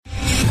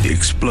The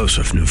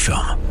explosive new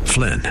film,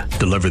 Flynn,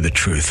 deliver the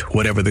truth,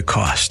 whatever the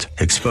cost,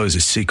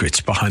 exposes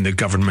secrets behind the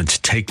government's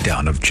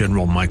takedown of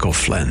General Michael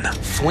Flynn.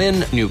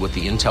 Flynn knew what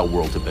the intel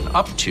world had been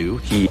up to.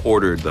 He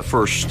ordered the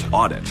first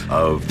audit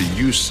of the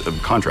use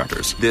of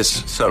contractors.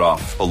 This set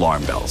off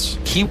alarm bells.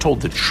 He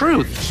told the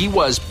truth. He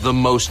was the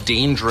most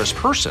dangerous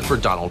person for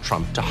Donald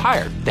Trump to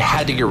hire. They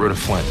had to get rid of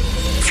Flynn.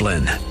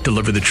 Flynn,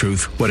 deliver the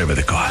truth, whatever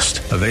the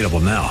cost. Available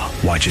now.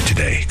 Watch it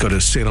today. Go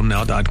to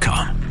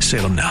salemnow.com.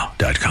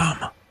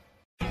 salemnow.com.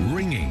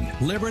 Ringing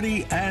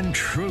liberty and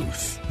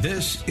truth.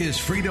 This is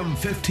Freedom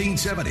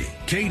 1570,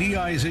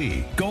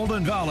 KDIZ,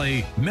 Golden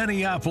Valley,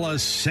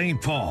 Minneapolis, St.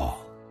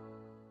 Paul.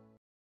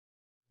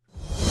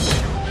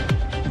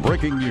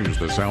 Breaking news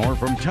this hour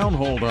from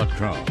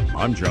townhall.com.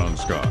 I'm John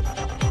Scott.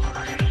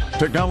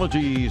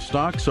 Technology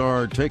stocks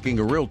are taking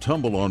a real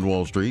tumble on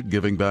Wall Street,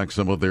 giving back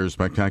some of their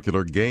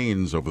spectacular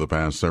gains over the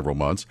past several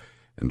months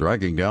and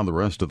dragging down the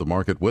rest of the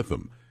market with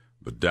them.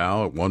 The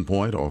Dow at one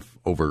point off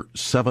over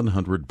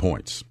 700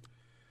 points.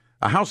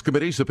 A House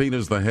committee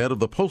subpoenas the head of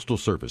the Postal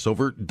Service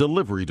over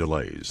delivery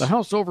delays. The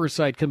House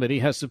Oversight Committee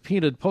has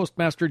subpoenaed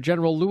Postmaster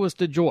General Louis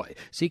DeJoy,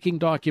 seeking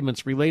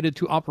documents related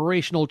to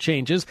operational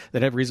changes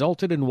that have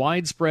resulted in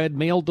widespread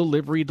mail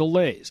delivery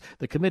delays.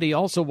 The committee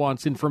also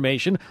wants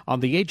information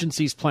on the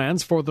agency's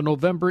plans for the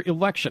November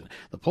election.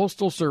 The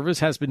Postal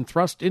Service has been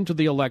thrust into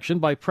the election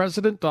by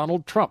President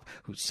Donald Trump,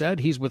 who said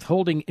he's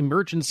withholding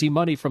emergency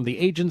money from the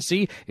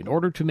agency in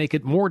order to make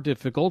it more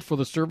difficult for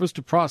the service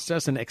to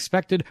process an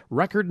expected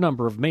record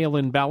number of mail-in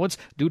ballots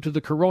due to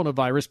the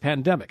coronavirus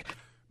pandemic.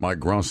 Mike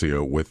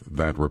Gracio with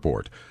that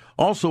report.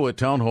 Also at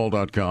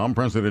townhall.com,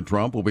 President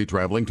Trump will be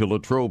traveling to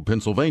Latrobe,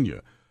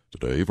 Pennsylvania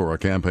today for a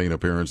campaign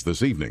appearance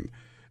this evening.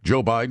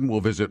 Joe Biden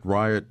will visit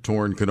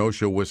riot-torn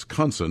Kenosha,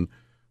 Wisconsin,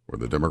 where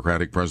the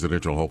Democratic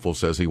presidential hopeful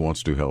says he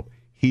wants to help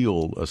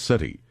heal a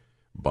city.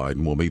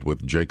 Biden will meet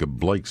with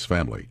Jacob Blake's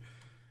family.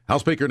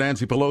 House Speaker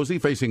Nancy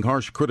Pelosi facing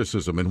harsh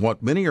criticism in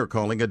what many are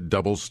calling a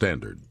double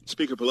standard.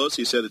 Speaker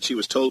Pelosi said that she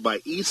was told by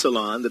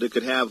eSalon that it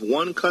could have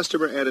one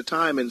customer at a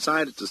time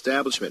inside its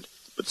establishment.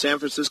 But San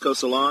Francisco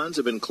salons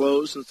have been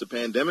closed since the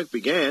pandemic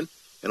began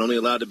and only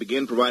allowed to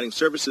begin providing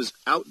services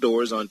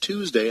outdoors on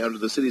Tuesday under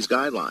the city's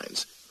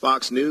guidelines.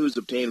 Fox News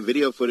obtained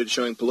video footage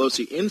showing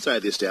Pelosi inside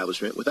the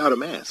establishment without a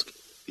mask.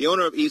 The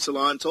owner of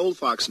eSalon told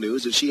Fox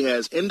News that she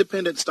has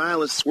independent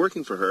stylists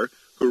working for her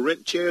who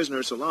rent chairs in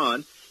her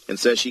salon and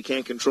says she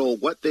can't control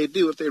what they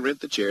do if they rent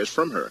the chairs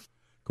from her.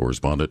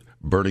 Correspondent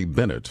Bernie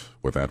Bennett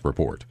with that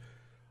report.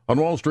 On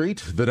Wall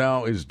Street, the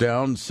Dow is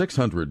down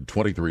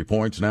 623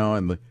 points now,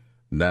 and the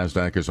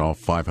NASDAQ is off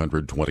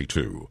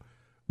 522.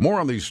 More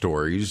on these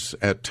stories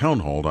at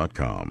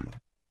townhall.com.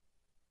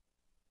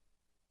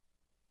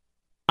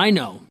 I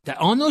know that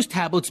on those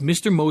tablets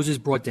Mr. Moses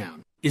brought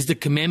down is the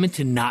commandment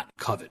to not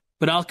covet.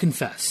 But I'll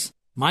confess,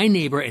 my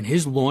neighbor and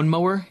his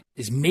lawnmower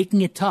is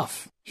making it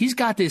tough. He's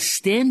got this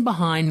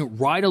stand-behind,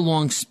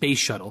 ride-along space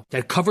shuttle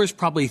that covers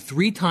probably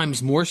 3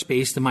 times more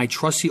space than my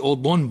trusty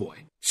old lawn boy.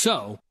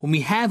 So, when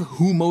we have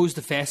who mows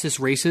the fastest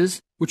races,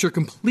 which are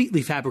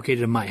completely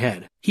fabricated in my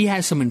head, he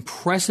has some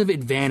impressive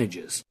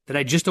advantages that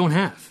I just don't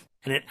have.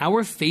 And at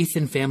our Faith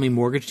and Family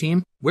Mortgage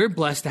team, we're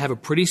blessed to have a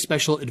pretty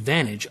special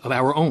advantage of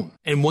our own,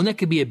 and one that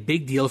could be a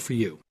big deal for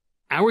you.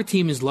 Our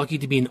team is lucky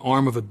to be an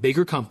arm of a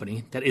bigger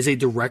company that is a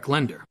direct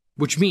lender,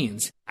 which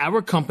means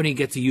our company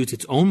gets to use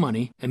its own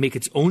money and make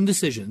its own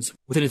decisions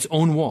within its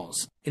own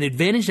walls, an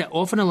advantage that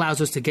often allows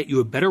us to get you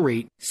a better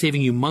rate,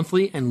 saving you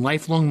monthly and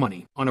lifelong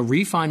money on a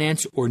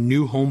refinance or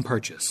new home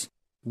purchase.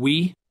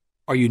 We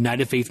are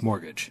United Faith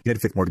Mortgage. United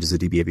Faith Mortgage is a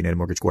DBA of United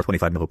Mortgage Corp.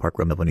 25 Melville Park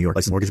Road, Melville, New York.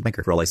 Licensed mortgage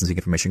banker. For all licensing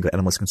information, go to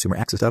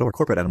NMLSConsumerAccess.org.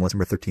 Corporate NMLS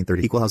number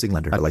 1330. Equal housing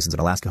lender. Not licensed in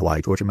Alaska,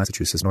 Hawaii, Georgia,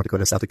 Massachusetts, North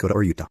Dakota, South Dakota,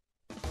 or Utah.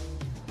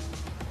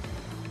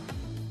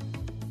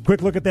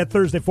 Quick look at that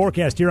Thursday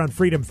forecast here on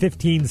Freedom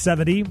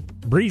 1570.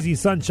 Breezy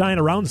sunshine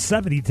around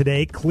 70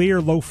 today. Clear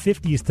low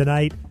 50s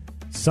tonight.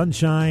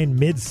 Sunshine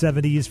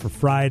mid-70s for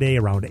Friday,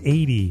 around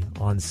 80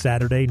 on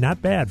Saturday.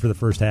 Not bad for the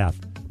first half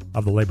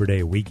of the Labor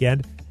Day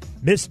weekend.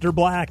 Mr.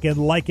 Black and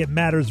Like It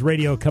Matters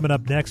Radio coming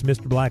up next.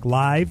 Mr. Black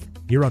live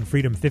here on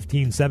Freedom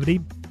 1570.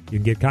 You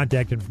can get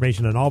contact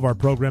information on all of our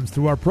programs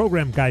through our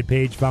program guide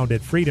page found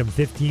at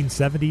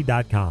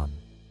freedom1570.com.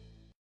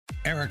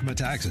 Eric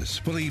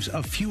Metaxas believes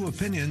a few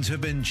opinions have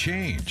been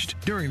changed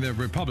during the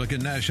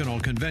Republican National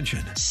Convention.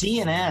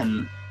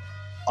 CNN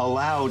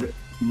allowed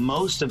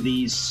most of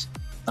these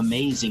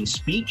amazing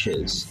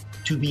speeches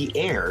to be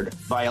aired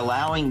by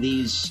allowing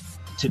these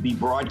to be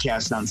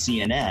broadcast on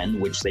CNN,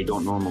 which they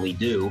don't normally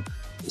do.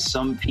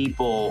 Some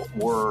people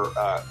were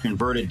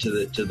converted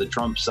to the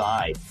Trump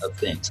side of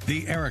things.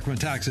 The Eric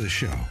Metaxas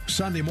Show,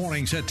 Sunday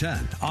mornings at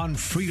 10 on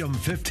Freedom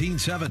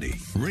 1570,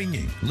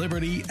 ringing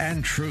liberty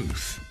and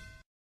truth.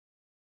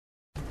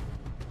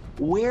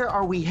 Where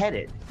are we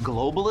headed?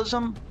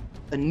 Globalism?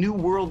 A new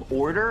world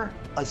order?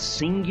 A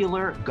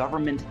singular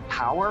government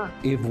power?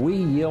 If we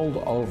yield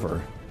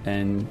over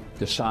and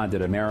decide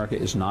that America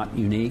is not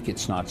unique,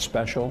 it's not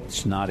special,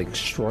 it's not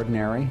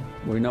extraordinary.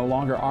 We no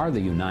longer are the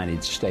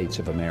United States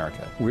of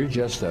America. We're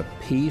just a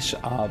piece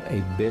of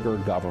a bigger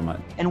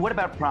government. And what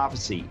about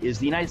prophecy? Is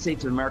the United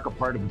States of America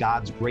part of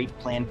God's great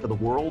plan for the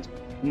world?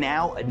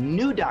 Now, a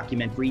new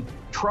documentary,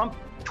 Trump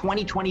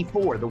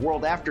 2024, The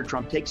World After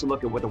Trump, takes a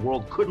look at what the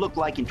world could look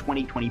like in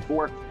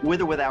 2024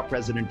 with or without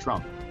President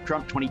Trump.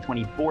 Trump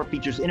 2024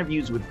 features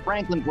interviews with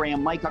Franklin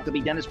Graham, Mike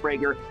Huckabee, Dennis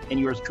Prager, and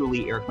yours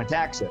truly, Eric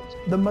Metaxas.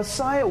 The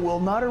Messiah will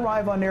not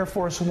arrive on Air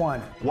Force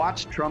One.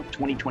 Watch Trump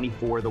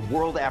 2024, The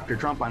World After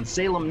Trump on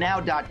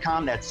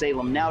salemnow.com. That's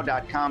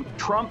salemnow.com.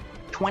 Trump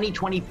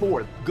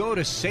 2024. Go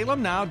to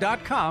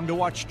salemnow.com to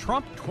watch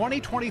Trump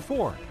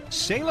 2024.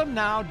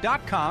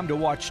 salemnow.com to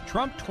watch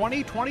Trump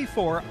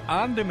 2024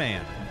 on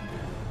demand.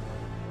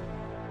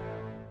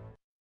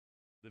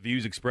 The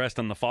views expressed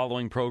on the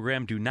following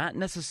program do not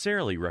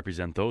necessarily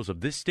represent those of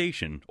this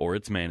station or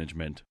its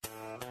management.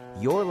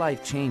 Your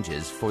life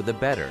changes for the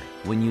better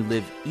when you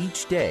live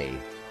each day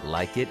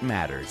like it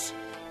matters.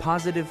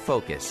 Positive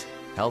focus,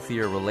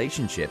 healthier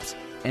relationships,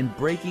 and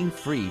breaking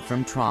free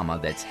from trauma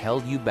that's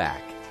held you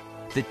back.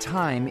 The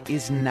time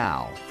is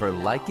now for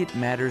Like It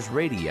Matters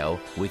Radio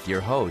with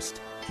your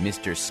host,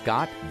 Mr.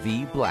 Scott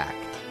V. Black.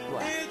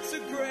 It's a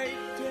great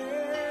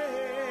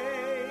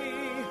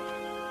day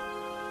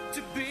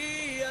to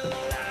be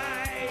alive.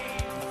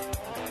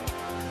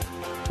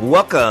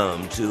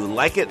 Welcome to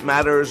Like It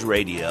Matters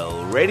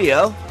Radio.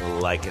 Radio,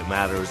 like it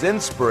matters,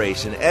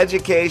 inspiration,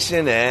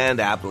 education,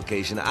 and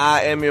application.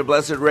 I am your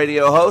blessed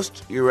radio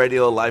host, your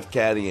radio life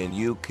caddy, and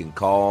you can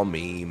call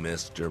me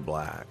Mr.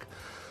 Black.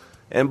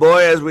 And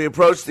boy, as we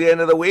approach the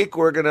end of the week,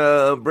 we're going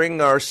to bring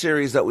our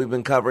series that we've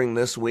been covering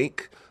this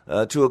week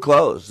to a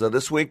close. So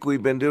this week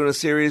we've been doing a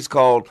series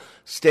called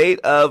State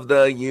of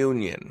the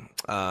Union.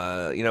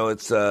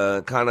 It's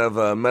kind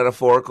of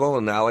metaphorical,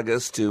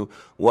 analogous to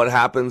what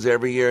happens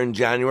every year in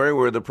January,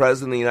 where the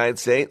President of the United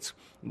States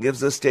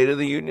gives a State of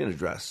the Union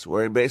address,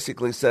 where he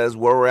basically says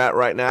where we're at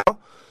right now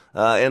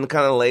and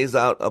kind of lays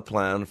out a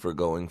plan for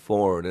going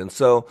forward. And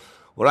so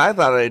what I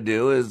thought I'd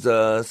do is,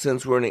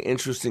 since we're in an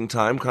interesting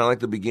time, kind of like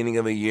the beginning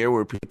of a year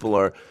where people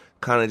are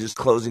kind of just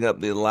closing up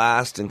the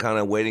last and kind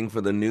of waiting for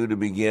the new to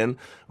begin,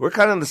 we're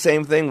kind of the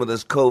same thing with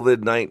this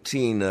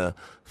COVID-19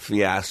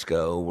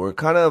 fiasco. We're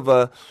kind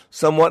of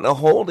somewhat in a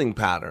holding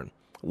pattern,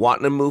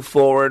 wanting to move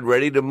forward,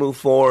 ready to move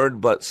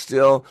forward, but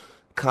still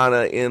kind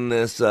of in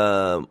this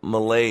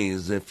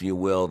malaise, if you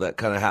will, that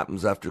kind of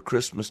happens after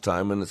Christmas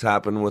time, and it's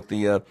happened with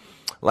the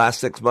last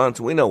 6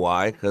 months. We know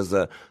why, because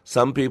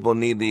some people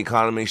need the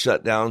economy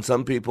shut down.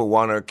 Some people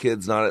want our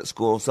kids not at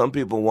school. Some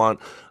people want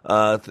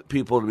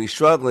people to be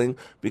struggling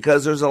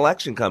because there's an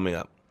election coming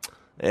up.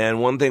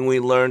 And one thing we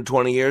learned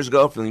 20 years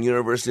ago from the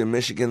University of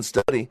Michigan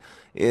study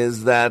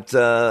is that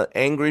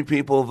angry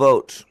people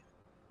vote.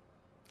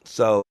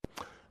 So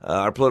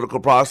our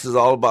political process is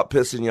all about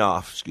pissing you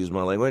off, excuse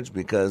my language,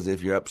 because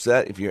if you're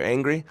upset, if you're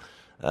angry,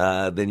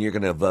 then you're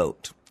going to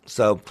vote.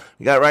 So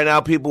you got right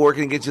now people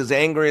working to get you as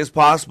angry as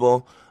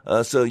possible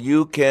so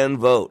you can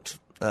vote.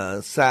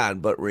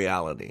 Sad, but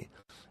reality.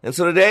 And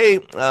so today,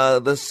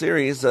 the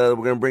series we're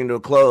going to bring to a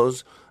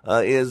close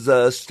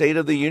is State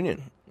of the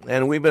Union.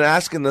 And we've been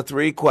asking the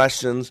three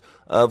questions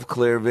of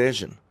clear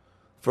vision.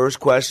 First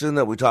question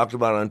that we talked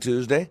about on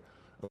Tuesday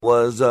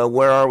was,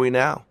 where are we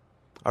now?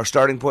 Our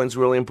starting point is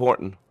really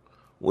important.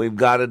 We've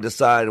got to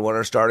decide what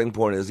our starting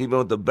point is, even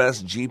with the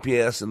best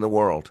GPS in the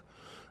world.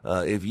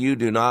 If you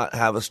do not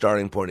have a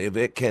starting point, if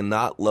it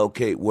cannot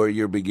locate where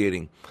you're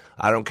beginning,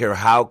 I don't care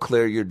how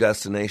clear your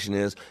destination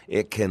is,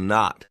 it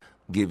cannot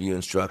give you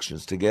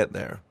instructions to get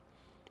there.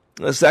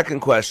 The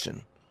second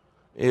question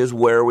is,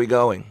 where are we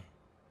going?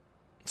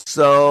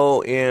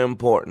 So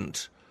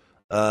important,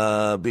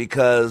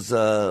 because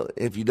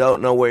if you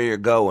don't know where you're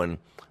going,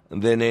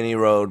 then any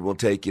road will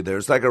take you there.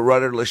 It's like a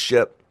rudderless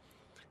ship.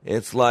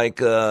 It's like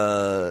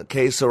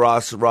que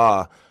sera,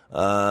 sera.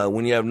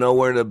 When you have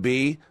nowhere to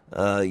be,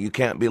 you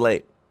can't be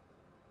late,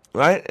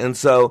 right? And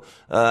so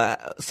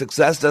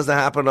success doesn't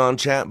happen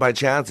by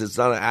chance. It's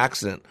not an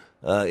accident.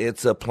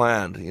 It's a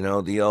planned. You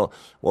know,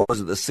 what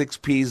was it? The 6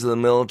 P's of the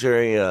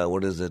military.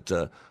 What is it?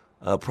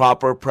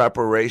 Proper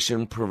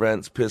preparation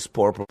prevents piss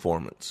poor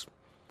performance.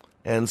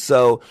 And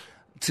so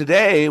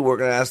today we're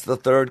going to ask the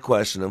third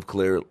question of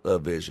clear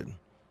vision.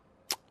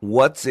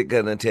 What's it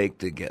going to take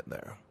to get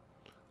there?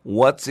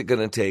 What's it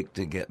going to take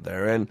to get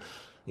there? And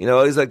I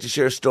always like to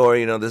share a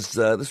story.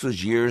 This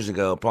was years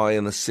ago, probably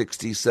in the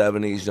 60s,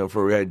 70s,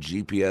 before we had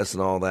GPS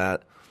and all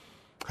that.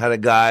 Had a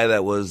guy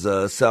that was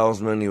a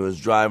salesman. He was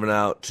driving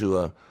out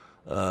to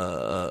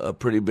a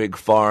pretty big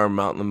farm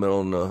out in the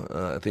middle of,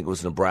 I think it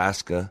was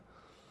Nebraska.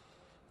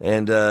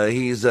 And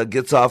he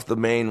gets off the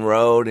main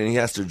road, and he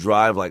has to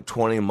drive like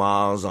 20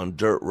 miles on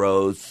dirt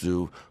roads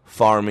through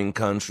farming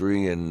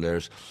country, and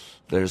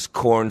there's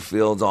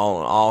cornfields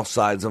on all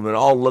sides of it. It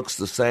all looks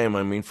the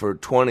same, for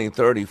 20,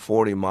 30,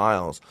 40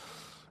 miles.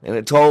 And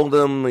it told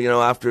him,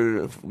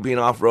 after being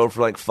off-road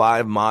for like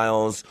 5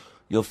 miles,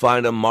 You'll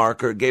find a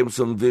marker. Gave him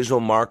some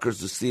visual markers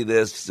to see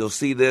this. You'll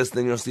see this,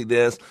 then you'll see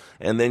this,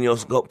 and then you'll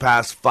go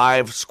past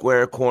 5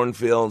 square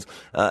cornfields,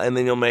 and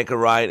then you'll make a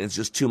right. It's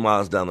just 2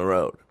 miles down the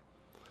road.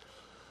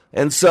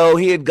 And so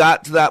he had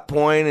got to that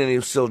point, and he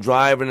was still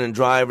driving,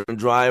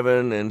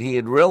 and he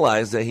had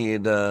realized that he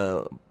had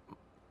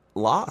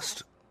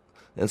lost.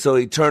 And so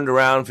he turned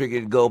around,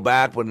 figured he'd go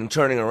back, but in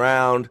turning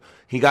around,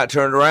 he got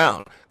turned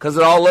around because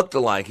it all looked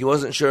alike. He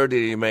wasn't sure,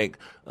 did he make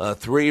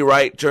 3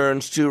 right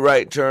turns, 2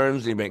 right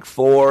turns? Did he make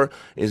 4?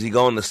 Is he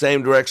going the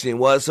same direction he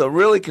was? So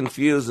really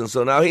confused, and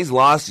so now he's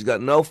lost. He's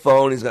got no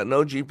phone. He's got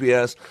no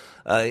GPS.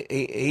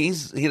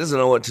 He doesn't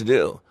know what to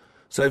do.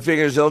 So he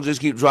figures he'll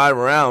just keep driving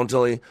around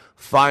until he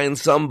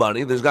finds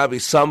somebody. There's got to be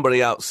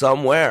somebody out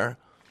somewhere.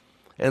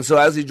 And so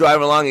as he's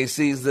driving along, he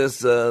sees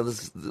this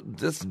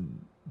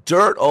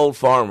dirt old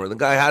farmer. The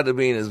guy had to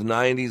be in his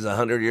 90s,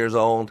 100 years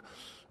old.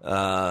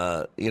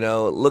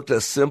 Looked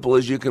as simple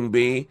as you can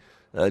be.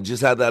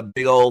 Just had that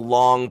big old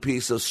long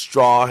piece of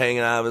straw hanging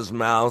out of his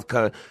mouth,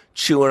 kind of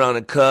chewing on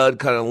a cud,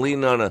 kind of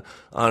leaning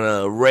on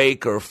a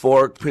rake or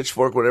fork,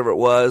 pitchfork, whatever it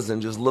was,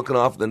 and just looking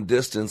off in the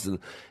distance.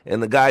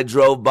 And the guy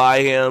drove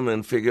by him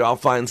and figured, I'll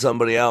find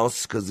somebody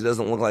else because he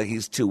doesn't look like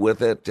he's too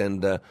with it.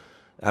 And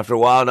after a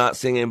while, not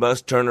seeing anybody,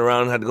 turned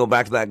around and had to go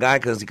back to that guy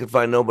because he could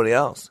find nobody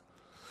else.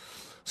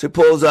 So he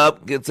pulls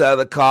up, gets out of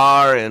the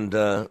car, and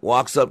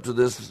walks up to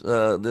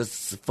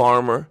this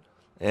farmer.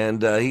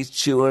 And he's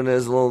chewing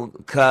his little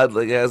cud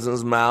like he has in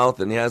his mouth,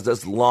 and he has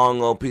this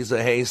long old piece of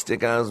hay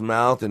sticking out of his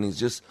mouth, and he's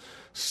just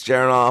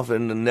staring off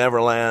into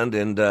Neverland.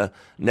 And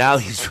now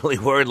he's really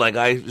worried, like,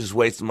 I just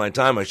wasted my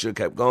time. I should have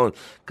kept going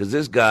because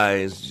this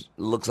guy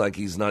looks like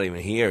he's not even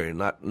here,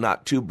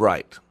 not too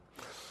bright.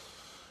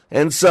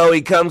 And so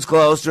he comes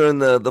closer, and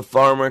the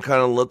farmer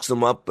kind of looks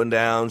him up and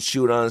down,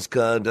 chewing on his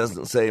cud,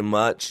 doesn't say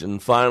much.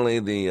 And finally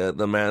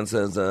the man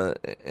says,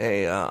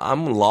 hey,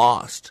 I'm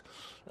lost.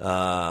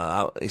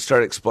 He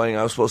started explaining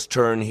I was supposed to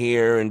turn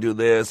here and do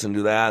this and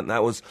do that, and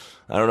that was,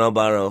 I don't know,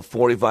 about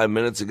 45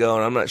 minutes ago,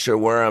 and I'm not sure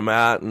where I'm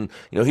at. And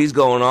he's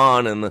going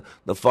on, and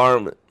the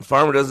farmer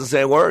doesn't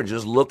say a word,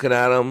 just looking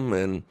at him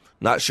and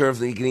not sure if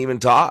he can even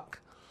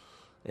talk.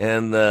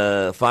 And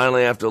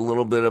finally, after a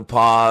little bit of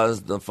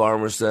pause, the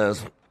farmer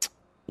says,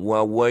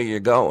 well, where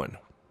you going?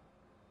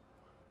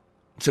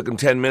 It took him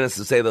 10 minutes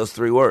to say those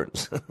 3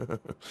 words.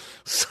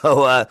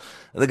 So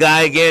the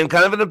guy, again,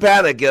 kind of in a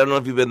panic, I don't know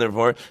if you've been there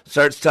before,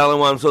 starts telling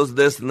him, well, I'm supposed to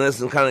this and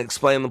this, and kind of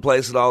explaining the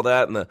place and all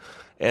that.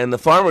 And the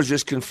farmer's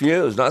just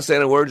confused, not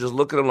saying a word, just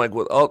looking at him like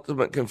with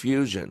ultimate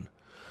confusion.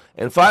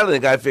 And finally, the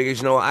guy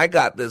figures, I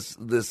got this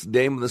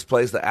name of this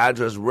place, the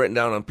address written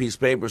down on a piece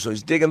of paper. So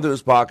he's digging through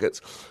his pockets,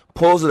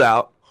 pulls it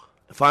out,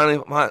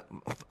 finally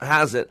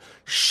has it,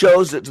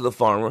 shows it to the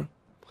farmer.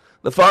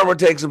 The farmer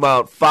takes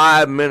about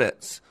 5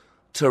 minutes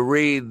to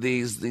read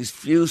these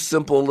few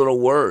simple little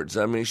words.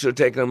 I mean, he should have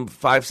taken him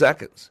 5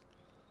 seconds.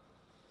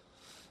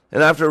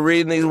 And after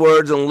reading these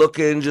words and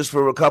looking just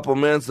for a couple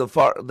minutes,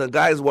 the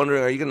guy's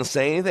wondering, are you going to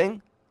say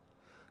anything?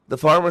 The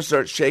farmer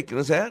starts shaking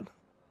his head.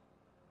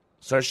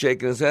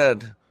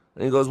 And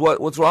he goes,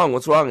 what's wrong?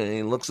 What's wrong? And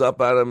he looks up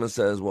at him and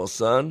says, well,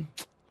 son,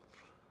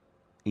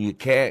 you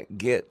can't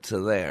get to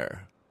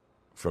there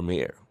from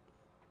here.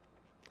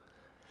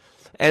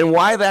 And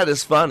why that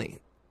is funny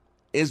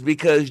is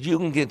because you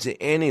can get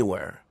to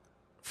anywhere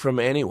from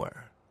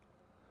anywhere.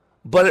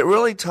 But it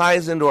really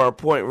ties into our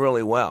point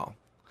really well.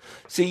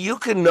 See, you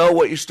can know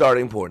what your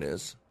starting point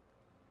is.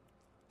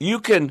 You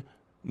can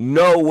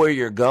know where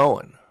you're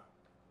going.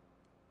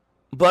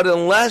 But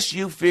unless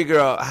you figure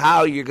out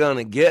how you're going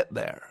to get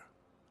there,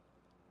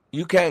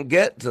 you can't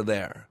get to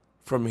there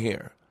from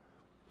here.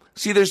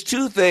 See, there's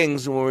 2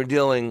 things when we're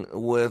dealing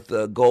with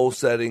goal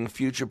setting,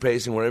 future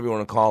pacing, whatever you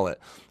want to call it.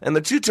 And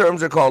the 2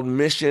 terms are called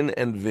mission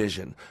and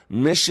vision.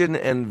 Mission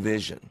and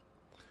vision.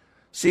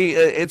 See,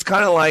 it's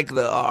kind of like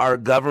our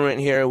government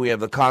here. We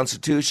have the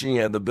Constitution,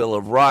 you have the Bill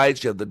of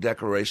Rights, you have the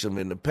Declaration of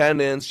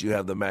Independence, you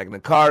have the Magna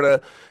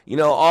Carta,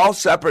 all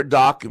separate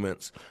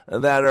documents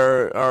that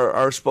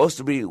are supposed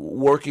to be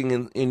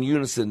working in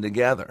unison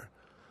together.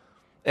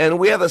 And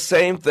we have the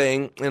same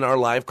thing in our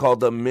life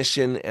called a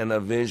mission and a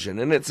vision.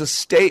 And it's a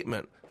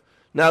statement.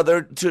 Now, there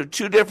are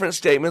two different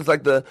statements,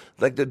 like the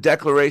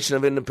Declaration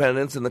of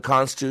Independence and the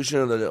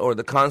Constitution, or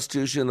the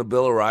Constitution and the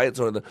Bill of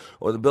Rights, or the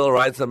Bill of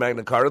Rights and the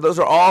Magna Carta. Those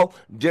are all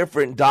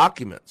different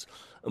documents,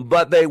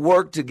 but they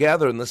work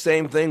together. And the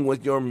same thing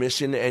with your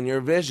mission and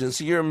your vision.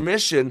 So your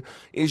mission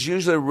is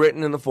usually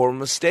written in the form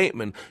of a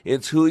statement.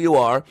 It's who you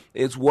are.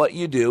 It's what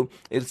you do.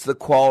 It's the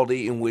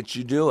quality in which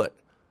you do it.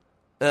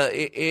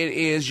 It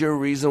is your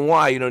reason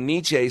why.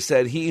 Nietzsche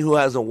said, he who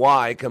has a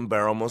why can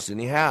bear almost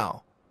any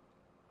how.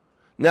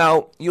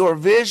 Now, your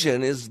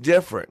vision is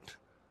different.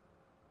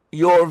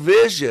 Your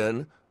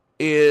vision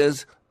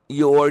is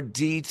your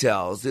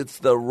details. It's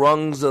the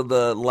rungs of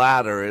the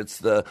ladder.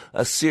 It's a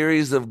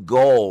series of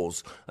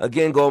goals.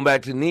 Again, going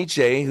back to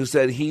Nietzsche, who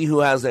said, he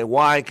who has a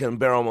why can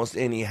bear almost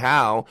any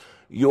how.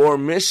 Your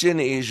mission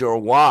is your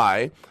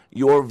why.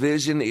 Your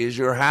vision is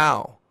your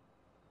how.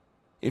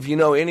 If you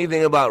know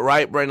anything about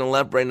right brain and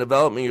left brain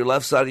development, your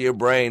left side of your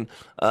brain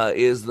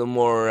is the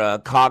more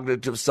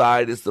cognitive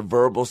side. It's the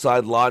verbal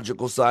side,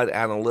 logical side,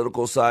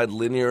 analytical side,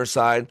 linear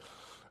side.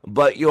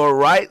 But your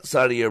right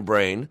side of your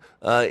brain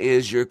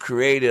is your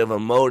creative,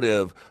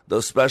 emotive,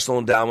 those special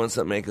endowments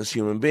that make us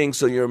human beings.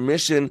 So your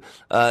mission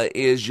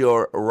is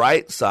your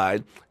right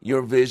side.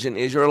 Your vision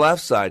is your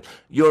left side.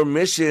 Your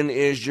mission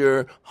is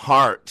your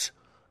heart.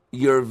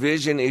 Your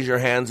vision is your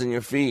hands and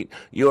your feet.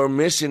 Your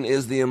mission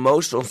is the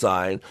emotional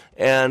side,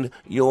 and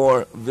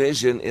your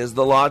vision is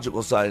the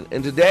logical side.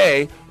 And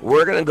today,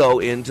 we're going to go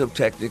into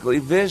technically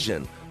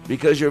vision,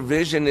 because your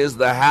vision is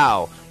the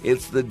how.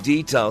 It's the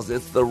details.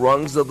 It's the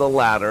rungs of the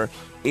ladder.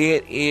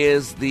 It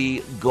is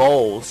the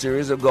goal,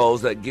 series of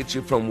goals that get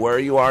you from where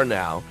you are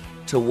now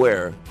to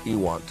where you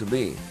want to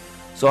be.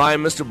 So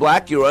I'm Mr.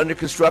 Black. You're under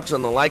construction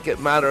on the Like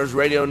It Matters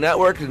radio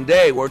network, and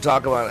today we're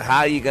talking about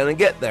how you're going to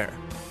get there.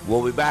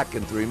 We'll be back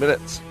in 3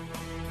 minutes.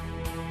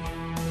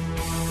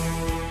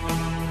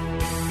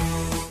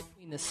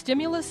 Between the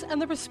stimulus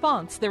and the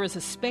response, there is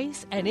a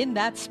space, and in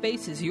that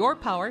space is your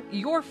power,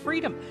 your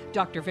freedom.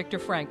 Dr. Viktor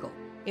Frankl.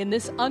 In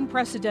this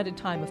unprecedented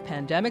time of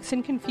pandemics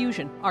and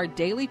confusion, our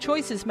daily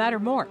choices matter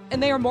more,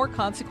 and they are more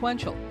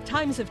consequential.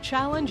 Times of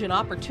challenge and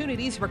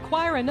opportunities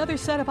require another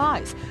set of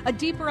eyes, a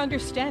deeper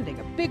understanding,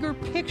 a bigger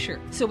picture,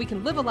 so we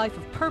can live a life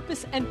of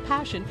purpose and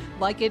passion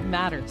like it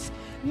matters.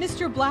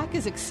 Mr. Black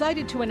is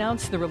excited to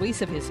announce the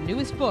release of his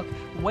newest book,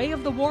 Way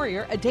of the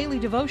Warrior, a daily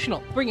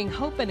devotional, bringing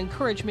hope and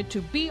encouragement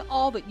to be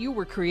all that you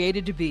were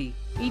created to be.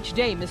 Each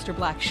day, Mr.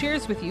 Black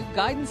shares with you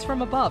guidance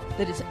from above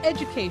that is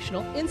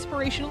educational,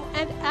 inspirational,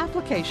 and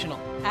applicational.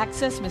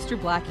 Access Mr.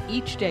 Black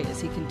each day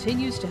as he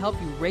continues to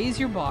help you raise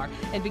your bar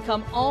and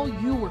become all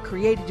you were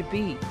created to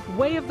be.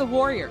 Way of the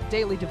Warrior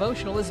Daily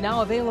Devotional is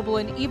now available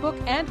in ebook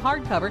and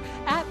hardcover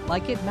at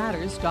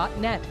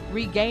likeitmatters.net.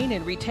 Regain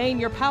and retain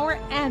your power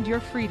and your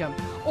freedom.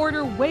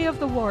 Order Way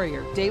of the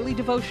Warrior Daily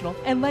Devotional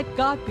and let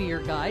God be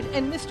your guide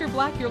and Mr.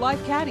 Black your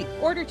life caddy.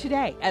 Order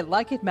today at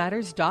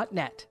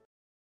likeitmatters.net.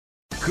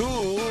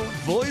 Cool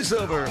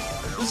voiceover,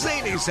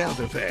 zany sound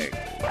effect.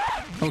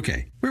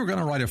 Okay, we were going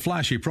to write a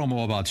flashy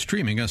promo about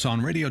streaming us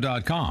on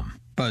radio.com.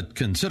 But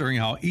considering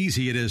how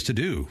easy it is to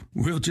do,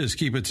 we'll just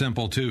keep it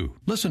simple too.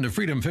 Listen to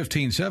Freedom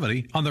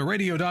 1570 on the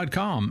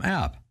radio.com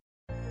app.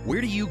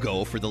 Where do you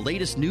go for the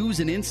latest news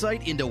and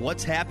insight into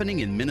what's happening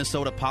in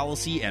Minnesota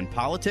policy and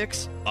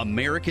politics?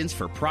 Americans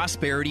for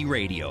Prosperity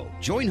Radio.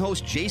 Join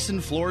host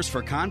Jason Flores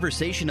for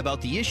conversation about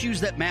the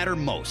issues that matter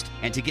most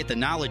and to get the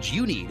knowledge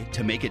you need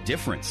to make a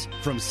difference.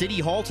 From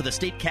City Hall to the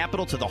state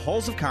capitol to the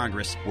halls of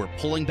Congress, we're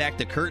pulling back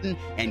the curtain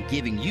and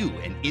giving you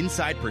an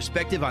inside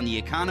perspective on the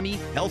economy,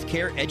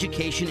 healthcare,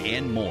 education,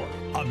 and more.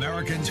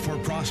 Americans for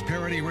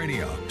Prosperity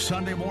Radio,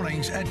 Sunday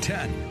mornings at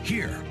 10,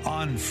 here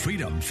on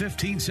Freedom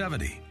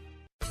 1570.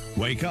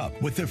 Wake up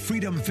with the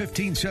Freedom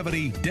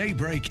 1570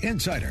 Daybreak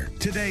Insider.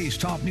 Today's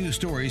top news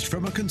stories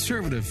from a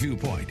conservative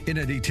viewpoint in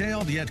a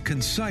detailed yet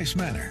concise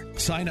manner.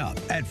 Sign up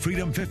at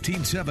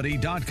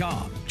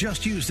freedom1570.com.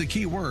 Just use the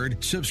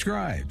keyword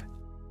subscribe.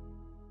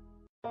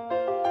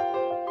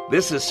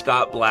 This is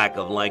Scott Black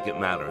of Like It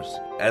Matters.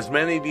 As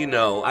many of you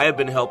know, I have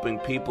been helping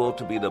people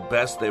to be the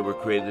best they were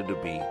created to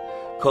be.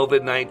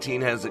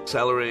 COVID-19 has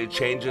accelerated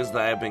changes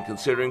that I have been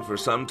considering for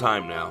some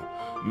time now.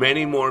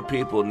 Many more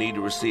people need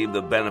to receive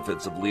the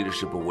benefits of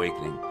Leadership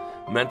Awakening.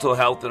 Mental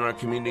health in our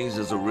communities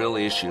is a real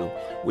issue.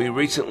 We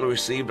recently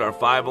received our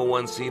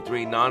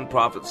 501c3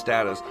 nonprofit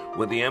status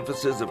with the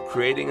emphasis of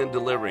creating and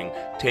delivering,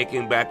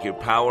 taking back your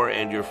power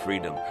and your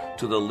freedom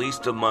to the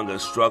least among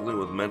us struggling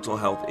with mental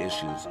health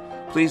issues.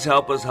 Please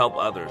help us help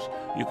others.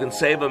 You can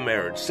save a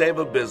marriage, save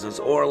a business,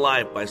 or a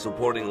life by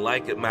supporting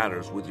Like It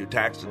Matters with your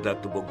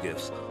tax-deductible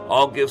gifts.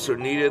 All gifts are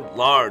needed,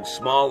 large,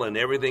 small, and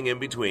everything in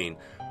between.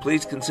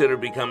 Please consider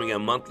becoming a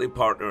monthly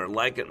partner at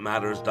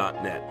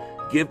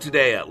likeitmatters.net. Give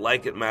today at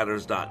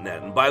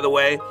likeitmatters.net. And by the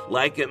way,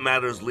 Like It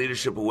Matters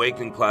Leadership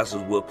Awakening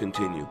classes will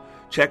continue.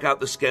 Check out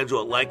the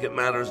schedule at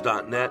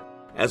likeitmatters.net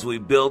as we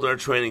build our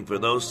training for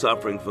those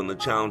suffering from the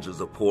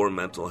challenges of poor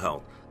mental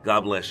health.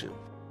 God bless you.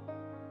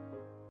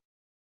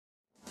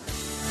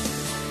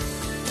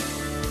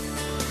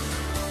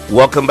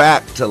 Welcome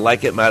back to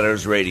Like It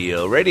Matters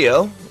Radio.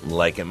 Radio,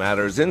 like it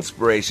matters,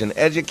 inspiration,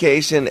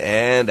 education,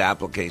 and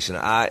application.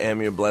 I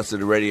am your blessed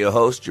radio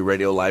host, your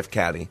radio life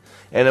caddy.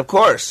 And of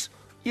course,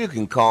 you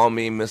can call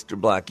me Mr.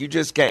 Black. You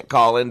just can't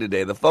call in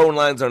today. The phone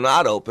lines are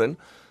not open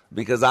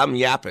because I'm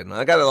yapping.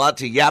 I got a lot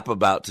to yap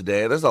about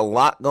today. There's a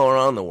lot going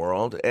on in the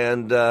world.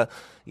 And,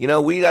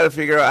 we got to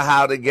figure out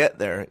how to get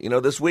there.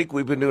 This week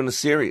we've been doing a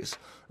series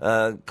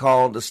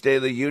called The State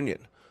of the Union.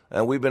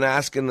 And we've been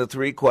asking the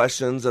three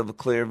questions of a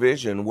clear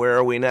vision. Where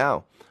are we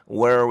now?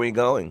 Where are we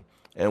going?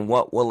 And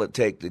what will it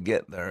take to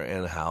get there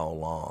and how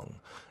long?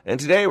 And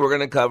today we're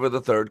going to cover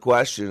the third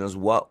question is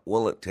what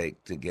will it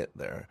take to get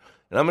there?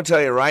 And I'm going to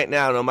tell you right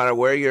now, no matter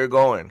where you're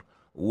going,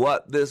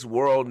 what this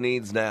world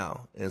needs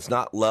now. It's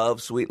not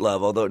love, sweet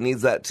love, although it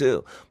needs that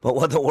too. But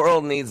what the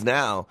world needs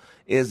now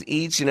is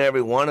each and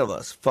every one of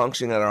us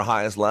functioning at our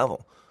highest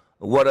level.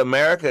 What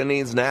America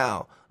needs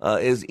now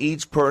is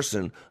each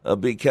person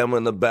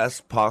becoming the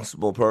best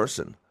possible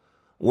person.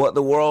 What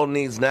the world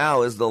needs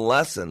now is the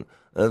lesson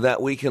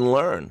that we can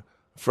learn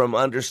from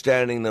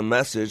understanding the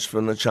message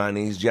from the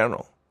Chinese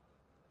general.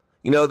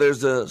 You know,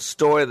 there's a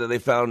story that they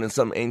found in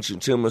some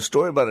ancient tomb, a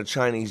story about a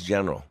Chinese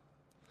general.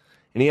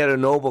 And he had a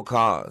noble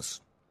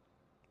cause.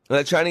 And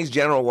that Chinese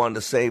general wanted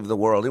to save the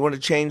world. He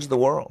wanted to change the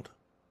world.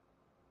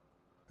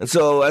 And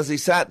so as he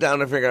sat down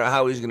to figure out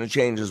how he's going to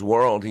change his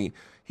world,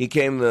 he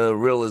came to the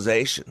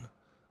realization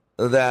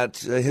that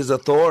his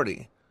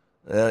authority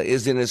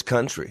is in his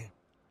country.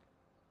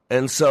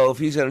 And so if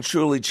he's going to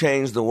truly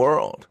change the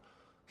world,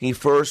 he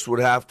first would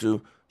have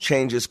to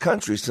change his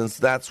country, since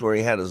that's where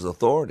he had his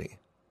authority.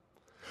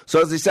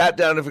 So as he sat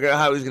down to figure out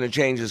how he was going to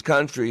change his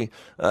country,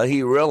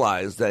 he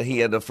realized that he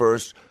had to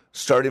first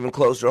start even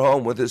closer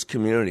home with his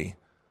community,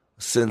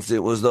 since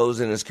it was those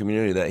in his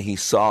community that he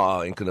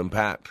saw and could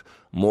impact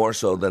more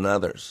so than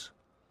others.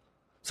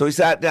 So he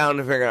sat down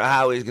to figure out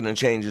how he's going to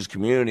change his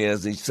community.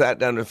 As he sat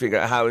down to figure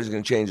out how he's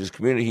going to change his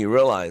community, he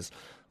realized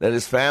that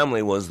his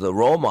family was the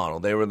role model.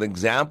 They were the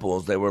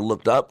examples. They were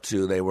looked up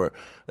to. They were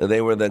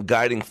the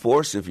guiding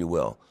force, if you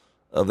will,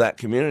 of that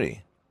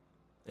community.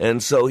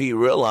 And so he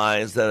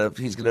realized that if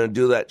he's going to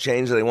do that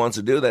change that he wants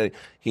to do, that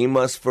he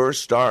must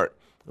first start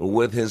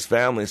with his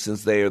family,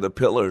 since they are the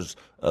pillars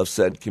of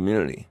said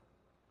community.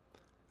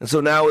 And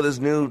so now with his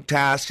new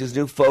task, his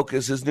new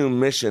focus, his new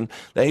mission,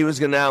 that he was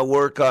going to now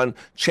work on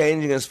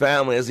changing his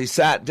family, as he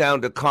sat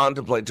down to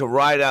contemplate, to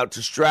write out,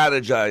 to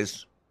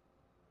strategize,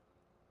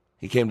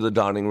 he came to the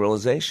dawning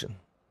realization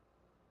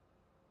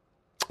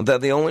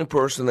that the only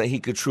person that he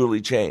could truly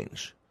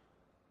change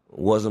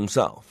was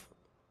himself.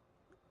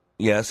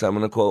 Yes, I'm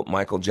going to quote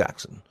Michael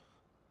Jackson,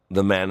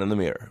 the man in the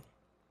mirror.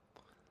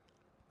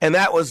 And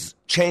that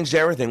changed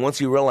everything once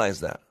he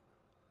realized that.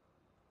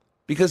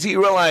 Because he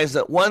realized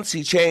that once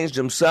he changed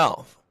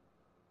himself,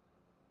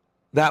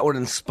 that would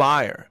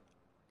inspire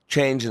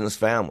change in his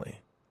family.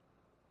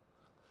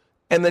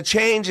 And the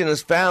change in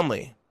his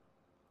family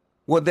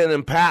would then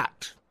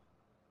impact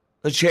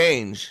the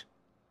change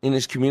in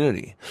his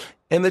community.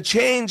 And the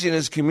change in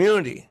his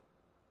community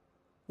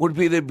would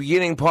be the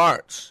beginning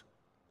parts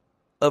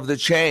of the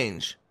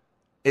change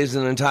is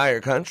an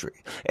entire country.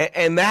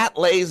 And that,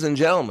 ladies and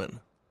gentlemen,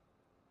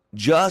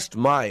 just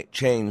might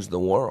change the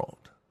world.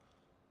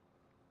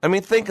 I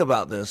mean, think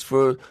about this.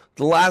 For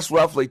the last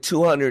roughly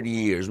 200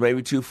 years,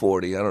 maybe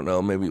 240, I don't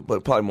know,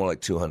 but probably more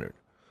like 200,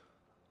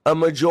 a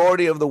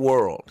majority of the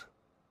world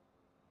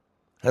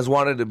has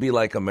wanted to be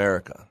like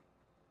America.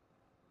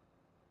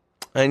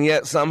 And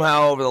yet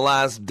somehow over the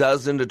last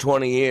dozen to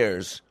 20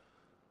 years,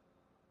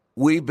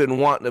 we've been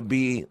wanting to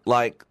be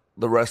like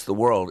the rest of the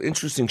world.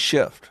 Interesting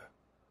shift.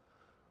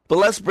 But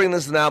let's bring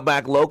this now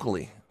back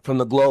locally from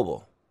the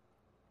global.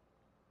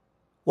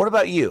 What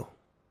about you?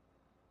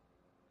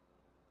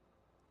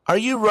 Are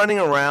you running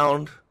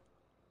around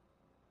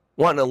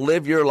wanting to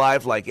live your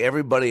life like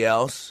everybody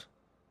else?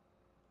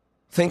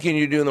 Thinking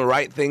you're doing the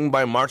right thing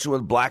by marching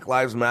with Black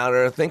Lives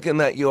Matter? Thinking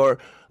that you're,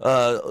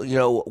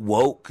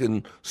 woke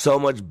and so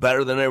much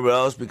better than everybody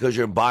else because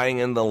you're buying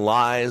in the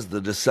lies,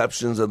 the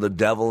deceptions of the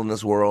devil in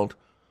this world?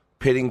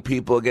 Pitting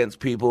people against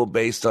people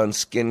based on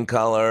skin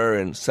color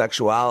and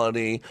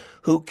sexuality.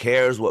 Who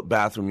cares what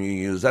bathroom you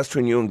use? That's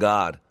between you and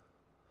God.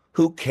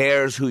 Who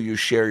cares who you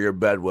share your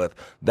bed with?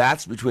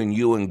 That's between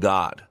you and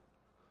God.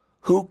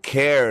 Who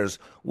cares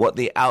what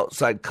the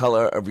outside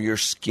color of your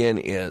skin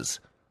is?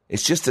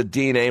 It's just a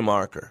DNA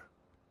marker.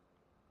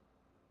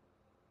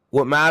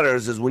 What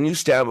matters is when you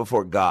stand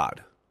before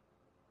God,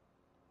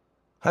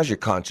 how's your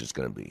conscience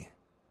going to be?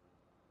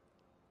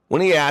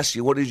 When he asks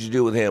you, what did you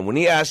do with him? When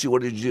he asks you,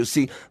 what did you do?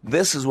 See,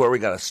 this is where we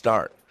got to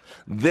start.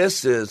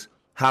 This is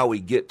how we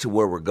get to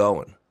where we're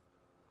going.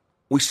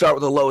 We start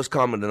with the lowest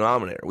common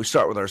denominator. We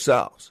start with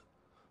ourselves.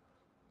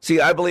 See,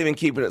 I believe in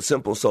keeping it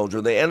simple,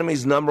 soldier. The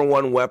enemy's number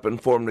one weapon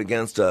formed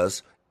against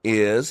us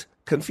is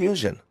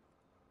confusion.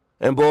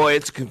 And boy,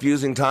 it's a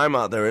confusing time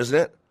out there, isn't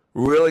it?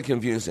 Really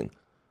confusing.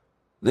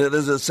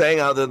 There's a saying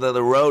out there that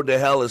the road to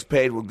hell is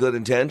paved with good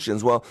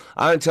intentions. Well,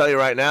 I'm going to tell you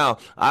right now,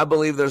 I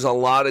believe there's a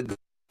lot of good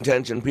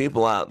intention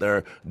people out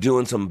there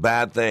doing some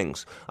bad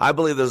things. I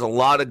believe there's a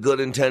lot of good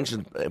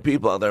intention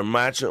people out there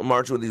marching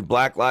with these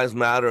Black Lives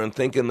Matter and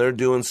thinking they're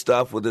doing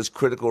stuff with this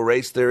critical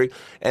race theory,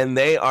 and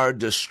they are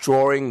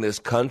destroying this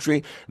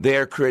country. They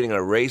are creating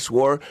a race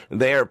war.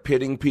 They are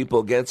pitting people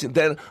against it.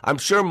 Then I'm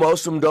sure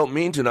most of them don't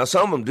mean to. Now,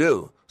 some of them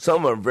do. Some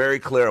of them are very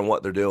clear on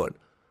what they're doing.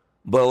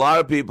 But a lot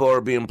of people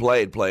are being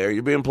played, player.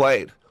 You're being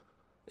played.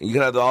 You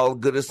can have all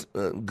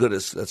the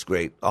goodest, that's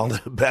great, all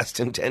the best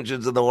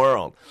intentions in the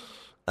world.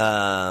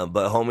 But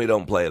homie,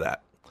 don't play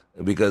that,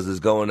 because it's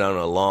going down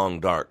a long,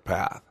 dark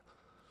path.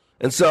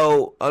 And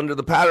so under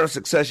the pattern of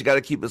success, you got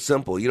to keep it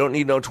simple. You don't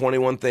need no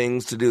 21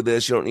 things to do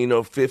this. You don't need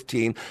no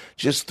 15.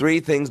 Just 3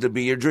 things to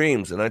be your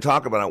dreams. And I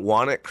talk about it.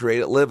 Want it, create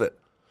it, live it.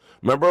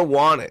 Remember,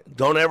 want it.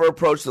 Don't ever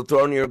approach the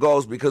throne of your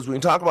goals, because when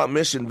you talk about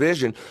mission,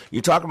 vision, you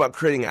talk about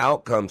creating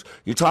outcomes.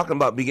 You're talking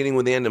about beginning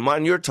with the end in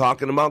mind. You're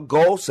talking about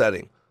goal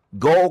setting,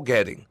 goal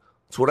getting.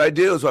 It's what I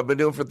do. It's what I've been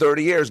doing for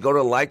 30 years. Go to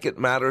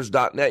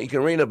likeitmatters.net. You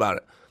can read about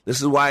it.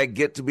 This is why I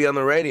get to be on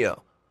the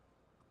radio.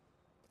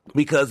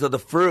 Because of the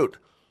fruit.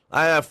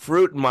 I have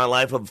fruit in my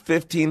life of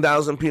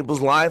 15,000 people's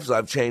lives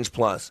I've changed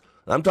plus.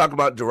 I'm talking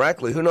about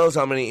directly. Who knows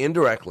how many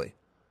indirectly?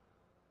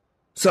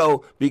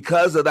 So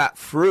because of that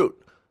fruit,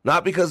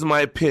 not because of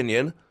my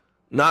opinion,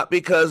 not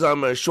because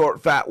I'm a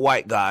short, fat,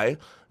 white guy,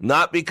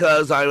 not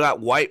because I got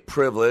white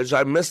privilege,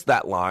 I missed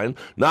that line,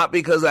 not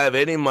because I have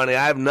any money,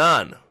 I have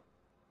none.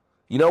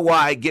 You know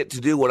why I get to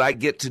do what I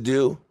get to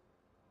do?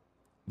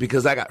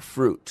 Because I got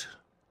fruit.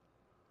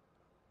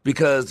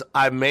 Because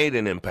I've made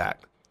an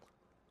impact.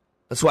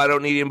 That's why I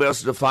don't need anybody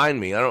else to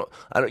define me. I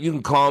don't. You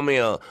can call me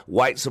a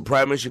white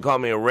supremacist, you can call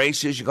me a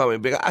racist, you can call me a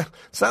big.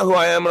 It's not who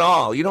I am at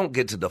all. You don't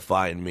get to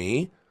define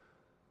me.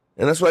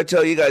 And that's why I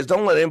tell you guys,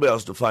 don't let anybody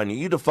else define you.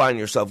 You define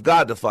yourself.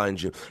 God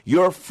defines you.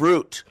 Your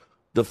fruit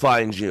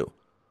defines you.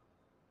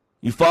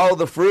 You follow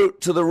the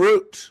fruit to the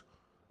root.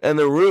 And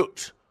the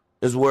root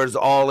is where it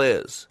all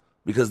is.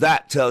 Because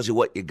that tells you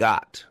what you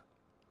got.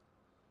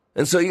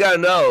 And so you got to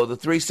know the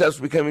 3 steps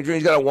to becoming your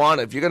dreams. You got to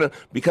want it. If you're going to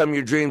become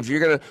your dreams, you're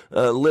going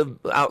to live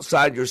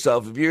outside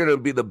yourself. If you're going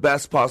to be the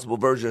best possible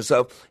version of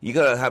yourself, you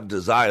got to have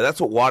desire. That's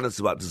what want is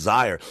about,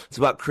 desire. It's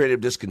about creative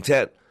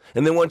discontent.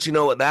 And then once you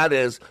know what that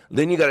is,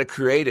 then you got to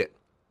create it.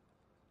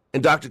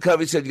 And Dr.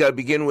 Covey said you got to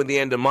begin with the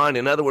end in mind.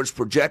 In other words,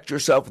 project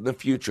yourself in the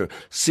future.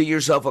 See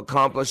yourself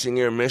accomplishing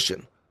your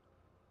mission.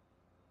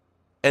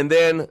 And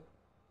then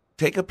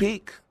take a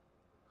peek.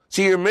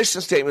 See, your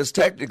mission statement is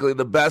technically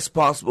the best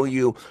possible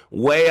you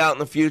way out in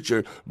the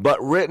future, but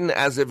written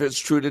as if it's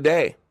true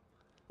today.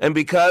 And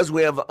because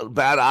we have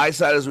bad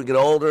eyesight as we get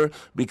older,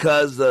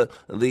 because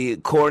the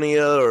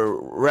cornea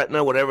or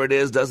retina, whatever it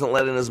is, doesn't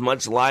let in as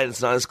much light,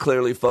 it's not as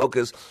clearly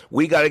focused,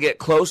 we got to get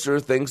closer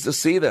to things to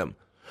see them.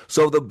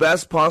 So the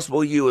best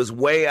possible you is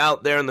way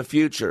out there in the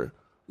future,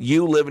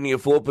 you living your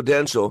full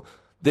potential.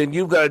 Then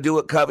you've got to do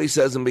what Covey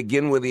says and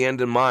begin with the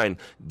end in mind.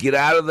 Get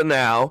out of the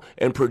now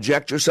and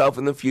project yourself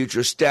in the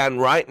future.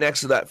 Stand right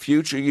next to that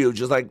future you,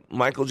 just like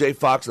Michael J.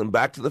 Fox in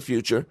Back to the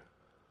Future.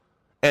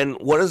 And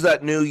what does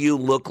that new you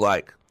look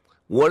like?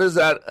 What does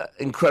that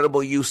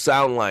incredible you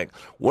sound like?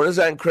 What does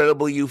that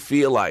incredible you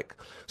feel like?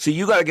 So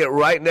you got to get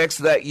right next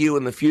to that you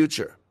in the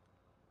future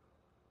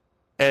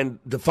and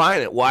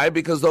define it. Why?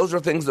 Because those are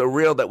things that are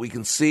real that we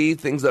can see,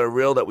 things that are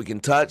real that we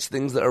can touch,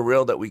 things that are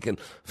real that we can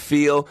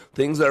feel,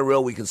 things that are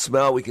real we can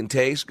smell, we can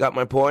taste. Got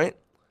my point?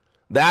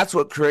 That's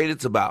what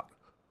Created's about.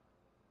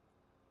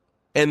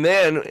 And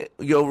then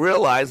you'll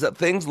realize that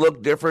things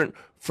look different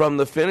from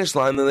the finish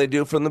line than they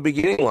do from the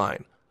beginning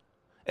line.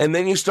 And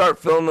then you start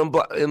filling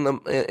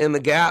them in the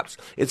gaps.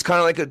 It's kind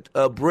of like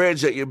a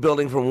bridge that you're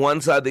building from one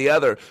side to the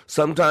other.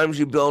 Sometimes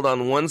you build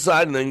on one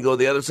side, and then you go to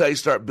the other side, you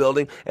start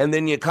building, and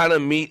then you kind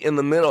of meet in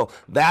the middle.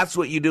 That's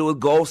what you do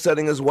with goal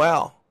setting as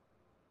well.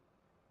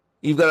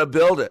 You've got to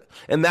build it.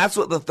 And that's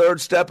what the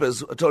third step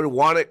is. I told you,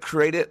 want it,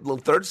 create it. The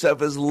third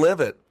step is live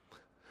it.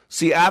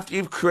 See, after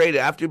you've created,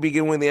 after you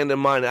begin with the end in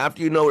mind,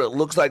 after you know what it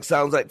looks like,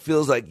 sounds like,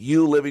 feels like,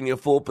 you living your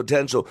full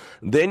potential,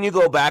 then you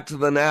go back to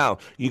the now.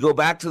 You go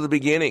back to the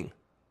beginning,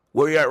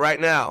 where you're at right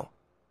now.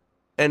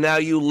 And now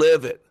you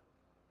live it.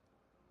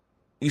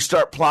 You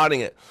start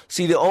plotting it.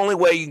 See, the only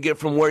way you can get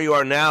from where you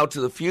are now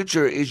to the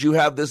future is you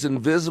have this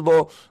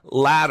invisible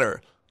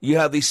ladder. You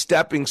have these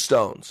stepping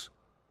stones.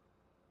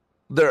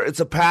 It's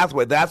a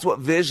pathway. That's what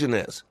vision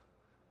is.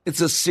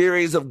 It's a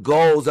series of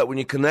goals that when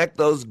you connect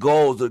those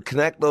goals or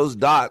connect those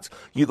dots,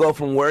 you go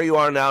from where you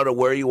are now to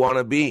where you want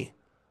to be.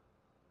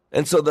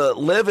 And so the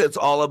live it's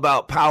all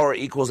about power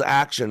equals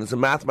action. It's a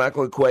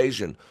mathematical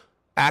equation.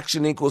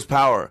 Action equals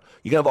power.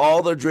 You can have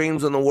all the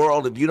dreams in the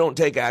world. If you don't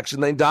take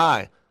action, they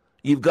die.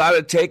 You've got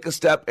to take a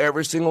step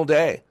every single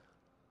day.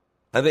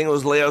 I think it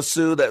was Lao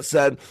Tzu that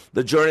said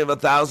the journey of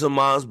 1,000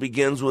 miles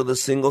begins with a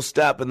single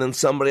step, and then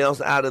somebody else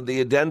added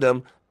the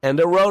addendum and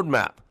a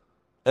roadmap.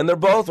 And they're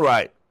both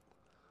right.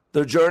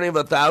 The journey of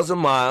 1,000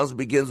 miles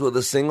begins with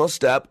a single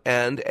step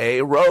and a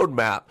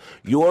roadmap.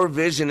 Your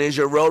vision is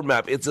your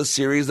roadmap. It's a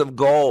series of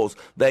goals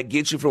that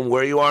get you from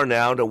where you are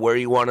now to where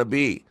you want to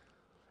be.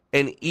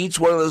 And each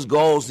one of those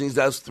goals needs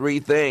to have 3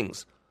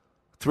 things.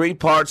 3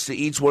 parts to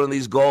each one of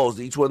these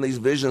goals, each one of these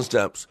vision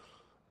steps.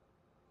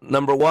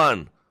 Number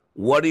 1,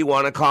 what do you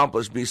want to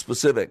accomplish? Be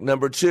specific.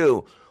 Number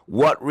 2,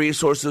 what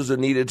resources are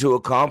needed to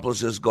accomplish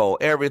this goal?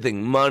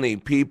 Everything, money,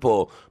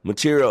 people,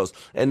 materials.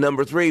 And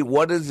number 3,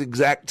 what is the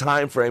exact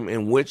time frame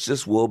in which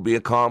this will be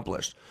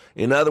accomplished?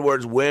 In other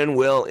words, when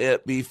will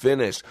it be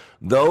finished?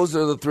 Those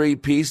are the 3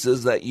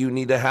 pieces that you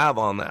need to have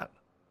on that.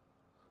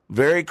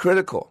 Very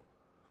critical.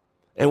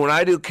 And when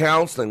I do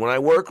counseling, when I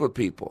work with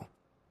people,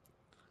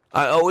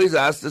 I always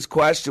ask this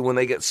question when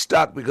they get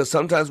stuck, because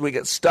sometimes we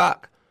get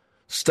stuck.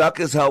 Stuck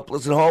is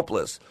helpless and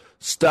hopeless.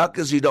 Stuck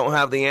is you don't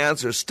have the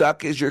answer.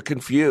 Stuck is you're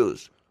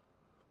confused.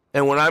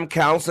 And when I'm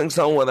counseling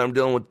someone, whether I'm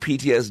dealing with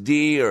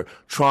PTSD or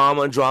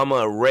trauma,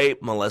 drama,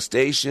 rape,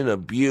 molestation,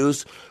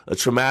 abuse, a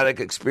traumatic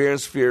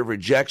experience, fear of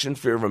rejection,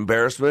 fear of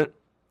embarrassment,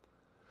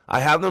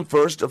 I have them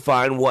first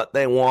define what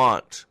they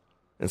want.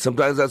 And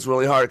sometimes that's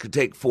really hard. It could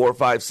take 4,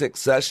 5, 6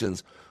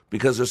 sessions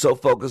because they're so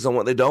focused on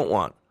what they don't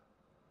want.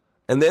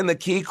 And then the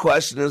key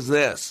question is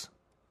this: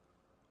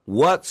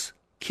 what's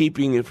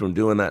keeping you from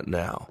doing that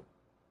now?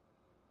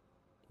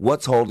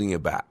 What's holding you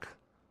back?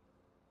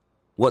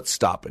 What's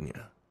stopping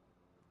you?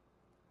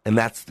 And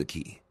that's the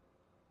key.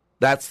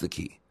 That's the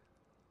key.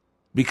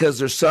 Because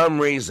there's some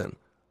reason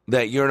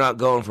that you're not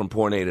going from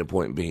point A to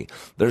point B.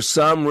 There's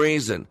some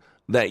reason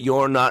that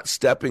you're not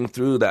stepping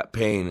through that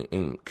pain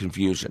and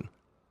confusion.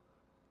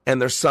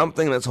 And there's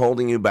something that's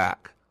holding you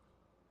back.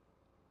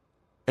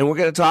 And we're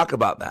going to talk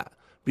about that.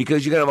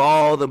 Because you can have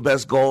all the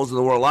best goals in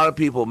the world. A lot of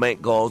people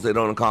make goals, they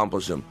don't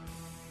accomplish them.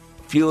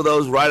 Few of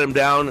those write them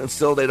down and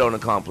still they don't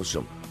accomplish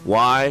them.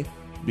 Why?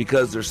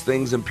 Because there's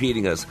things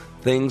impeding us,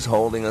 things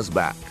holding us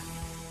back.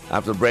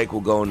 After the break,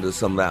 we'll go into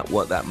some of that,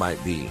 what that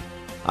might be.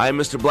 I'm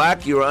Mr.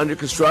 Black. You are under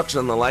construction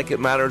on the Like It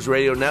Matters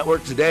Radio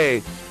Network.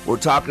 Today, we're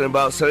talking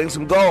about setting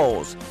some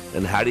goals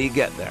and how do you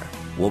get there.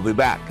 We'll be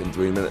back in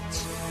 3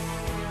 minutes.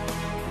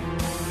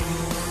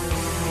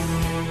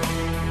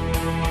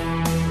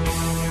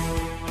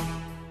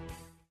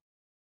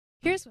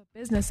 Here's what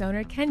business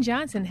owner Ken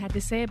Johnson had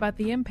to say about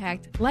the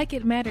impact Like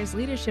It Matters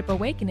Leadership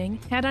Awakening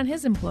had on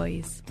his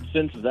employees.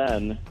 Since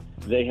then,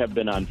 they have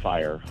been on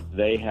fire.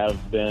 They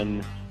have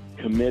been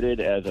committed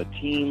as a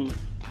team,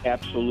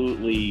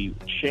 absolutely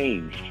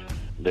changed.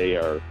 They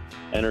are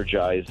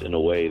energized in a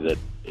way that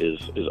is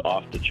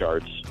off the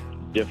charts,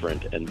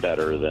 different and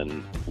better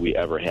than we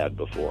ever had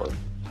before.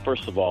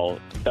 First of all,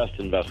 best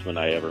investment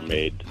I ever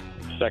made.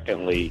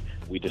 Secondly,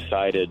 we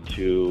decided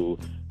to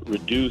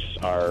reduce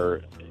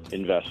our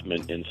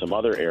investment in some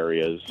other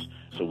areas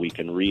so we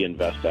can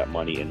reinvest that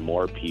money in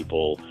more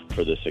people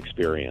for this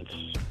experience.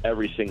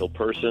 Every single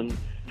person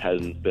has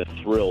been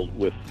thrilled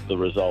with the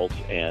results,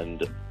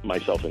 and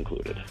myself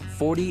included.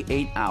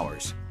 48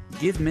 hours.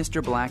 Give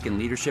Mr. Black and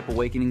Leadership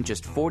Awakening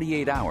just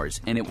 48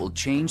 hours, and it will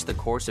change the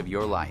course of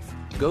your life.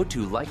 Go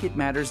to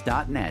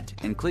likeitmatters.net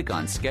and click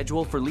on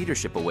Schedule for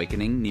Leadership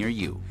Awakening near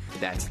you.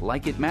 That's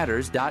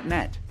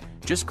likeitmatters.net.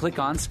 Just click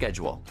on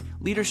Schedule.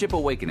 Leadership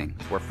Awakening,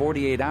 where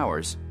 48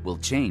 hours will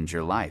change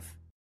your life.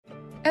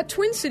 At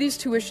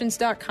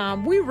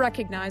TwinCitiesTuitions.com, we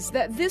recognize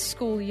that this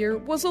school year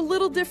was a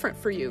little different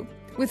for you,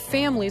 with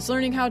families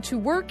learning how to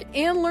work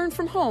and learn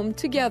from home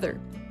together.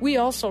 We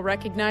also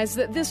recognize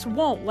that this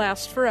won't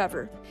last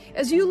forever.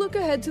 As you look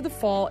ahead to the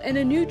fall and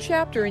a new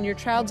chapter in your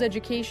child's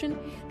education,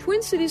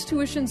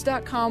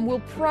 TwinCitiesTuitions.com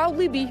will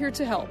proudly be here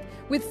to help,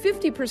 with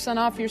 50%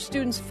 off your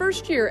student's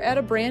first year at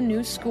a brand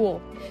new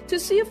school. To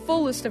see a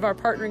full list of our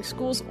partnering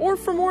schools or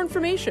for more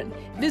information,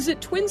 visit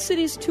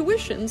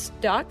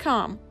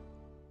TwinCitiesTuitions.com.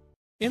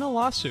 In a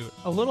lawsuit,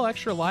 a little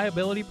extra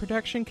liability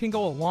protection can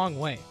go a long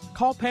way.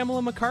 Call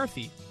Pamela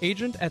McCarthy,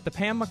 agent at the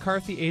Pam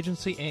McCarthy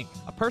Agency, Inc.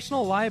 A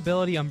personal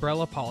liability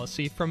umbrella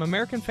policy from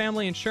American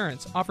Family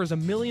Insurance offers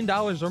 $1 million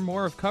or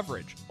more of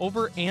coverage,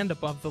 over and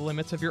above the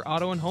limits of your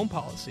auto and home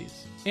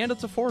policies. And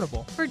it's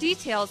affordable. For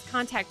details,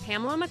 contact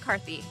Pamela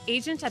McCarthy,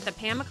 agent at the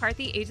Pam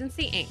McCarthy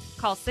Agency, Inc.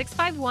 Call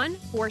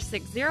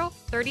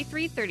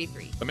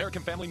 651-460-3333.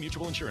 American Family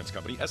Mutual Insurance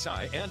Company,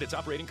 SI, and its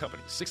operating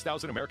company,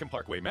 6000 American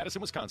Parkway,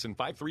 Madison, Wisconsin,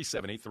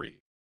 53783.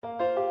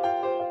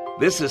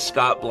 This is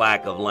Scott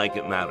Black of Like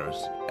It Matters.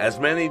 As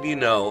many of you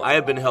know, I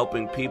have been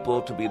helping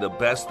people to be the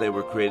best they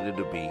were created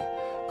to be.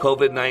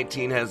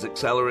 COVID-19 has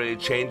accelerated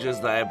changes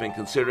that I have been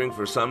considering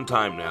for some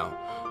time now.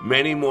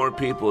 Many more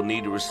people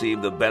need to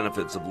receive the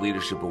benefits of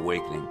Leadership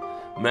Awakening.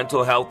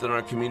 Mental health in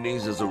our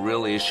communities is a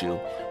real issue.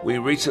 We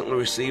recently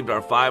received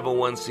our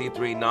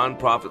 501c3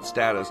 nonprofit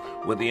status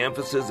with the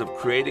emphasis of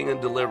creating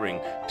and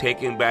delivering,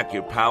 taking back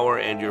your power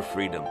and your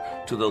freedom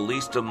to the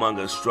least among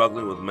us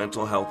struggling with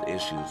mental health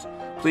issues.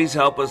 Please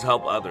help us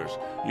help others.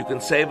 You can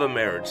save a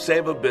marriage,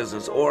 save a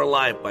business, or a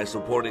life by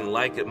supporting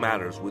Like It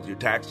Matters with your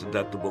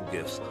tax-deductible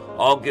gifts.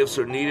 All gifts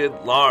are needed,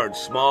 large,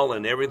 small,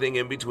 and everything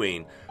in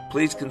between.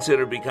 Please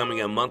consider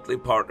becoming a monthly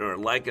partner at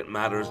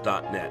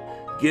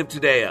likeitmatters.net. Give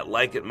today at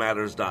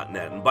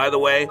likeitmatters.net. And by the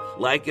way,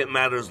 Like It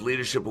Matters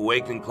Leadership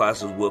Awakening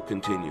classes will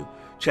continue.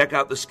 Check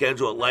out the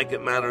schedule at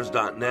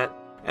likeitmatters.net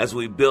as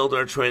we build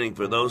our training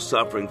for those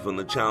suffering from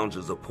the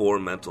challenges of poor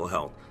mental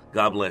health.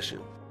 God bless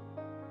you.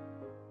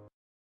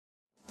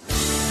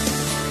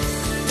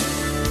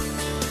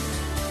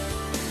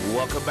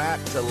 Welcome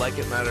back to Like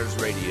It Matters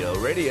Radio.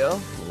 Radio,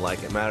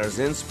 like it matters,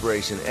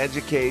 inspiration,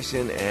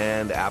 education,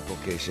 and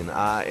application.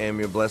 I am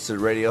your blessed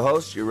radio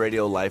host, your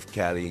radio life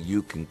caddy.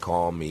 You can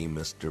call me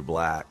Mr.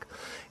 Black.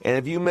 And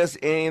if you miss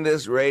any of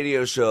this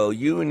radio show,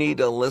 you need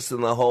to listen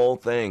to the whole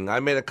thing. I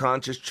made a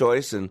conscious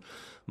choice, and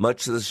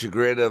much to the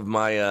chagrin of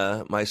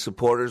my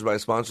supporters, my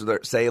sponsor there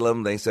at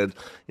Salem, they said,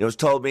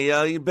 told me,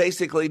 you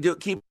basically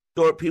keep it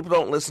short. People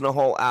don't listen a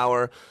whole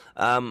hour.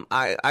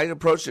 I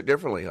approached it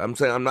differently. I'm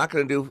saying I'm not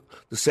going to do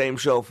the same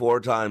show 4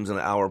 times in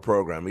an hour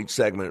program. Each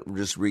segment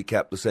just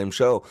recap the same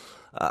show.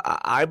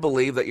 I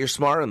believe that you're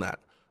smart in that.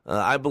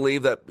 I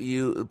believe that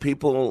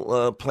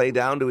people play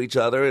down to each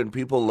other and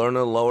people learn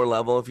at a lower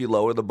level if you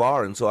lower the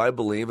bar. And so I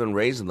believe in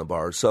raising the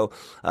bar. So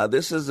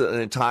this is an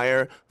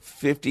entire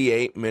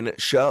 58-minute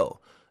show.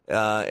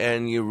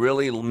 and you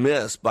really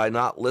miss by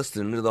not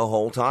listening to the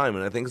whole time.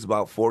 And I think it's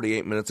about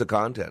 48 minutes of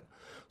content.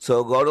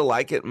 So go to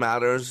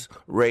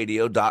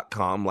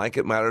likeitmattersradio.com,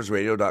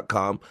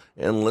 likeitmattersradio.com,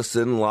 and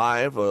listen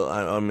live.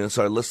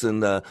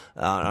 Listen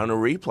on a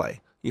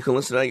replay. You can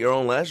listen at your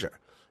own leisure.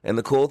 And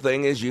the cool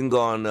thing is you can go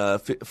on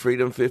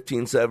Freedom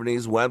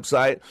 1570's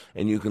website,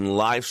 and you can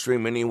live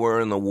stream anywhere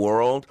in the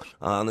world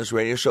on this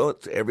radio show.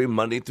 It's every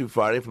Monday through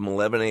Friday from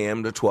 11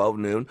 a.m. to 12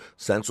 noon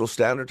Central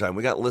Standard Time.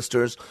 We got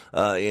listeners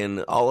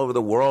in all over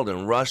the world,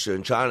 in Russia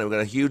and China. We've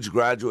got a huge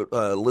graduate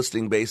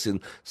listening base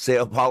in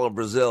Sao Paulo,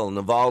 Brazil,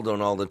 Nivaldo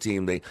and all the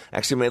team. They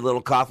actually made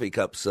little coffee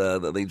cups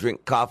that they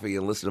drink coffee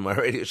and listen to my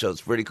radio show. It's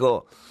pretty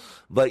cool.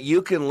 But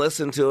you can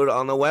listen to it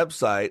on the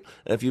website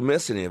if you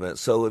miss any of it.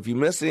 So if you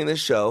miss any of this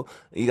show,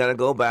 you got to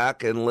go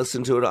back and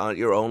listen to it on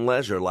your own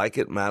leisure,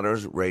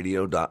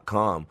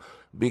 likeitmattersradio.com.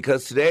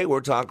 Because today we're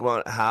talking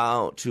about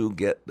how to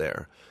get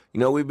there.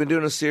 You know, we've been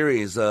doing a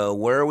series,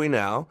 Where Are We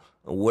Now?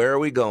 Where are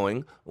we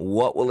going?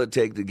 What will it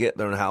take to get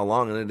there and how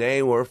long? And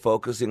today we're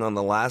focusing on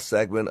the last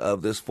segment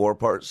of this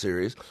 4-part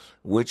series,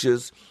 which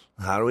is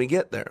how do we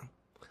get there?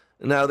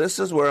 Now, this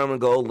is where I'm going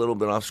to go a little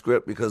bit off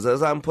script, because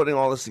as I'm putting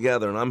all this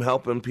together and I'm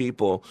helping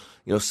people,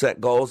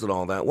 set goals and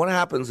all that, what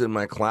happens in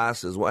my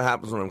classes, what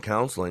happens when I'm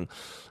counseling,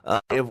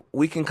 if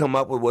we can come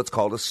up with what's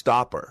called a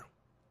stopper.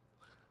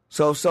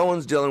 So if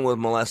someone's dealing with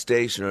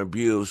molestation or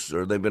abuse,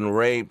 or they've been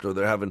raped, or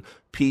they're having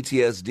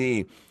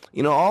PTSD,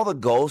 all the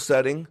goal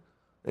setting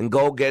and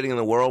goal getting in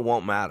the world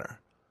won't matter.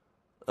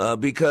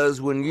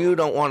 Because when you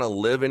don't want to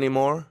live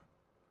anymore,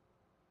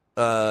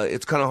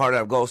 it's kind of hard to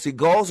have goals. See,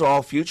 goals are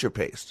all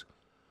future-paced.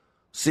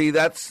 See, you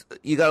got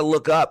to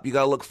look up, you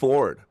got to look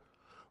forward.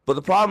 But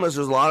the problem is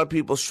there's a lot of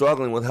people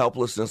struggling with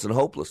helplessness and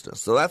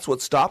hopelessness. So that's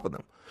what's stopping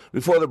them.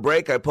 Before the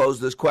break, I posed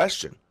this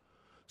question.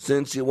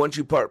 Once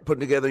you put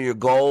together your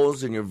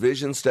goals and your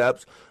vision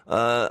steps,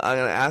 I'm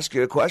going to ask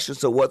you a question.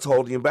 So what's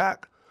holding you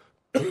back?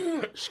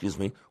 Excuse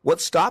me.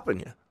 What's stopping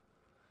you?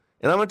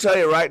 And I'm going to tell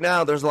you right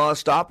now, there's a lot of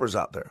stoppers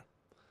out there.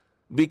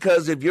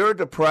 Because if you're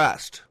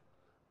depressed,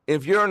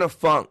 if you're in a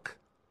funk,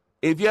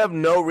 if you have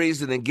no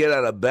reason to get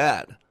out of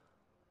bed,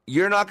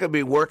 you're not going to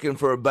be working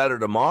for a better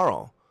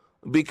tomorrow,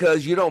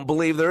 because you don't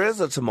believe there is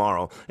a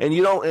tomorrow. And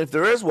if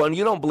there is one,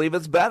 you don't believe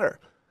it's better.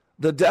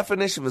 The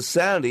definition of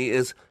insanity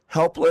is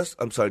helpless.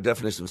 The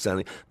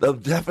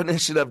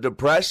definition of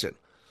depression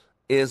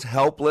is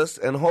helpless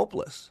and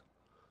hopeless.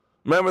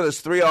 Remember,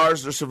 there's 3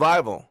 R's to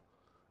survival: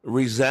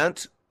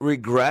 resent,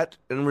 regret,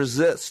 and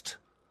resist.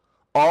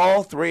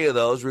 All 3 of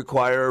those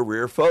require a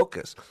rear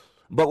focus.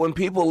 But when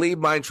people leave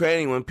my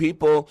training, when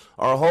people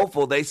are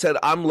hopeful, they said,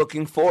 I'm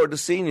looking forward to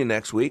seeing you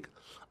next week.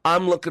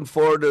 I'm looking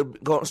forward to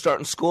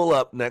starting school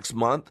up next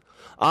month.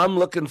 I'm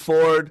looking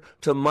forward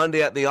to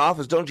Monday at the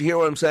office. Don't you hear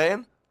what I'm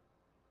saying?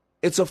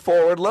 It's a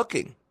forward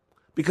looking,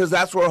 because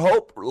that's where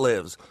hope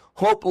lives.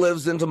 Hope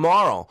lives in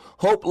tomorrow.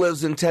 Hope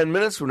lives in 10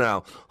 minutes from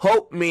now.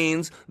 Hope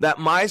means that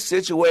my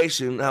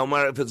situation, no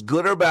matter if it's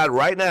good or bad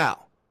right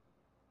now,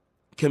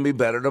 can be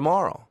better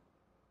tomorrow.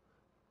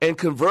 And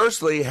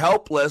conversely,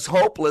 helpless,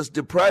 hopeless,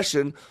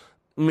 depression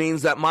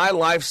means that my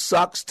life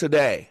sucks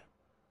today,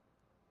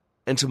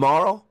 and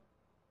tomorrow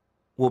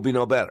will be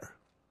no better.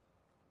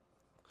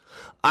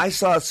 I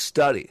saw a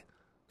study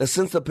that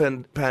since the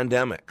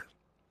pandemic,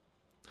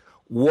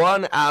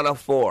 1 out of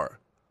 4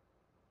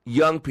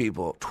 young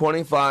people,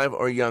 25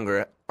 or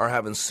younger, are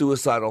having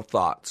suicidal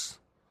thoughts.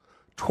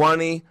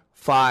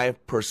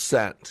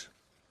 25%.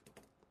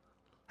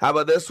 How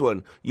about this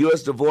one?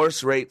 U.S.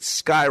 divorce rate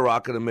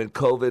skyrocketed amid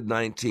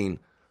COVID-19.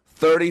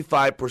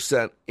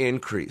 35%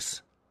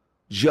 increase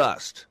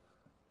just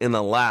in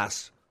the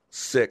last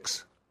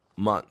 6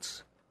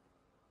 months.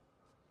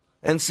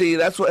 And see,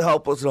 that's what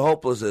helpless and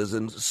hopeless is,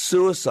 and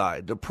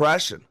suicide,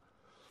 depression.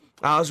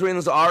 I was reading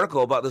this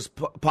article about this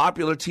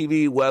popular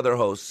TV weather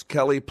host,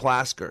 Kelly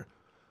Plasker,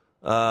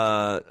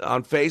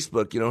 on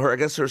Facebook. I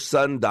guess her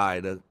son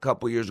died a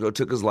couple years ago,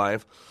 took his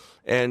life.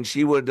 And she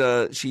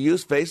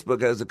used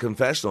Facebook as a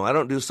confessional. I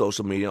don't do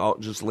social media,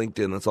 just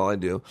LinkedIn. That's all I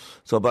do.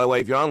 So, by the way,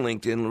 if you're on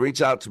LinkedIn,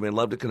 reach out to me. I'd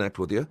love to connect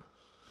with you.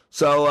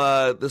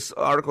 So, this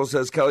article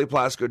says Kelly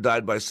Plasker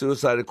died by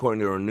suicide, according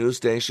to her news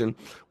station,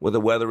 with a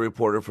weather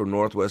reporter from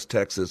Northwest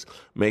Texas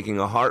making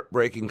a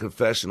heartbreaking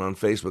confession on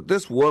Facebook.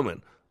 This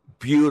woman,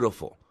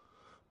 beautiful,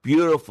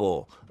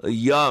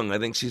 young. I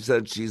think she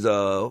said she's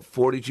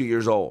 42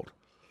 years old.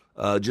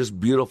 Just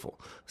beautiful.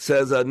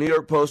 Says New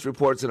York Post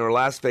reports in her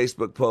last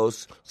Facebook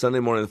post Sunday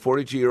morning, the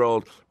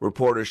 42-year-old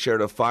reporter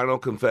shared a final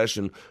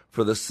confession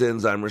for the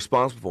sins I'm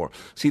responsible for.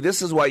 See,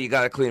 this is why you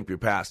got to clean up your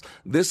past.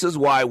 This is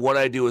why what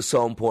I do is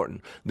so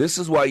important. This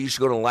is why you should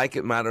go to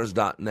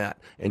likeitmatters.net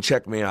and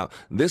check me out.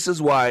 This is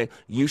why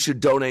you should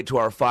donate to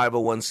our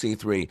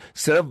 501c3.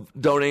 Instead of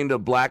donating to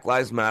Black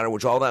Lives Matter,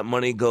 which all that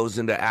money goes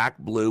into Act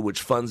Blue,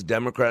 which funds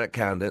Democratic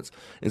candidates,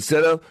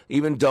 instead of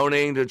even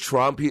donating to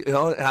Trump,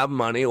 he'll have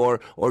money, or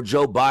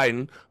Joe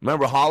Biden.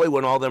 Remember, Hollywood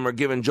and all them are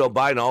giving Joe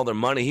Biden all their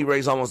money. He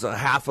raised almost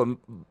 $500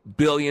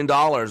 million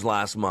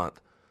last month.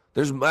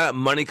 There's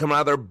money coming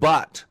out of their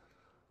butt.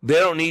 They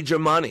don't need your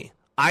money.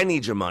 I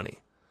need your money.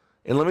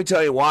 And let me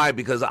tell you why,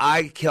 because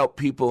I help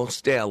people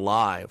stay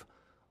alive.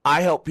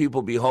 I help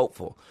people be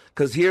hopeful.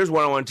 Because here's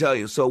what I want to tell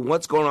you. So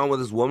what's going on with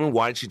this woman?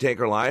 Why did she take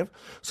her life?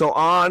 So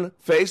on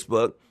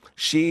Facebook,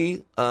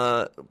 she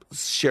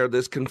shared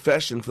this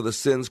confession for the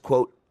sins,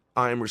 quote,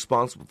 I am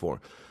responsible for.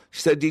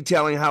 She said,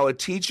 detailing how a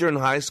teacher in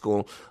high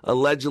school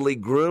allegedly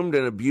groomed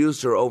and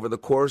abused her over the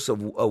course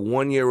of a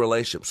one-year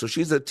relationship. So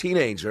she's a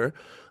teenager,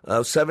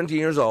 17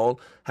 years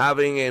old,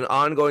 having an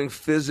ongoing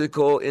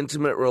physical,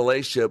 intimate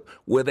relationship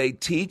with a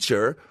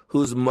teacher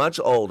who's much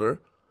older.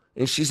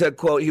 And she said,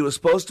 quote, he was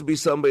supposed to be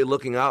somebody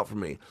looking out for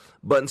me.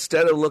 But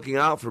instead of looking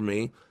out for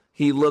me,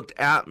 he looked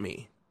at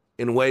me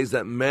in ways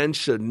that men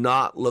should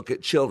not look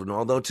at children.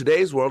 Although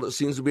today's world, it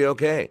seems to be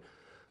okay.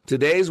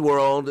 Today's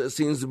world, it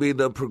seems to be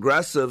the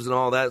progressives and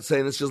all that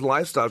saying it's just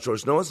lifestyle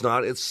choice. No, it's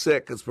not. It's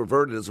sick. It's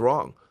perverted. It's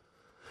wrong.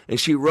 And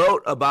she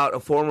wrote about a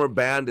former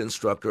band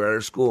instructor at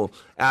her school,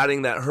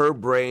 adding that her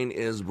brain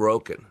is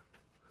broken.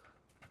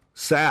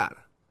 Sad.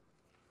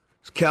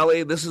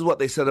 Kelly, this is what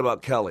they said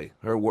about Kelly,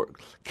 her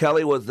work.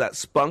 Kelly was that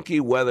spunky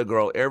weather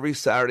girl every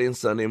Saturday and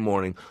Sunday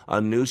morning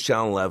on News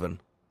Channel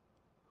 11.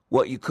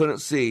 What you couldn't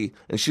see,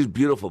 and she's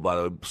beautiful, by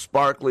the way,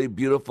 sparkly,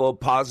 beautiful,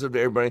 positive to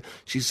everybody.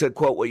 She said,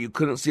 quote, what you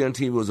couldn't see on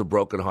TV was a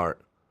broken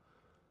heart.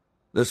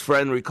 This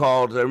friend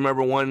recalled, I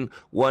remember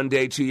one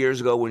day 2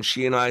 years ago when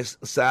she and I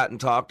sat and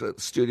talked at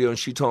the studio, and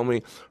she told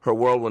me her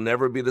world will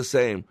never be the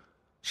same.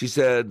 She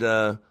said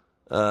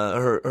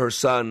her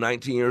son,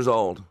 19 years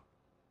old,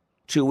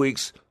 2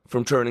 weeks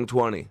from turning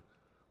 20,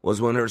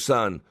 was when her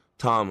son,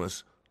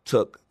 Thomas,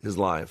 took his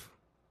life.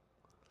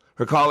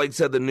 Her colleague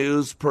said the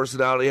news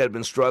personality had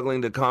been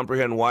struggling to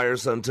comprehend why her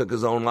son took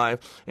his own life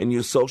and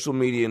used social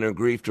media in her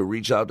grief to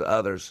reach out to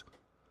others.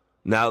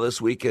 Now this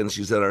weekend,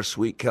 she said, our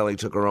sweet Kelly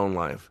took her own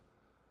life.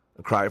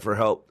 A cry for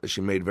help that she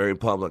made very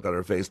public on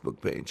her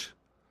Facebook page.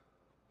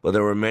 But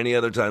there were many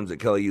other times that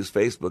Kelly used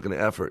Facebook in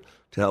an effort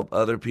to help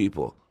other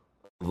people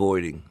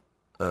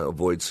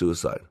avoid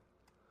suicide.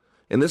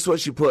 And this is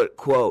what she put,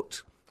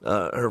 quote,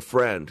 her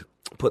friend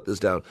put this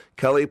down.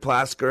 Kelly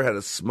Plasker had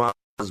a smile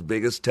as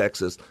big as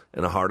Texas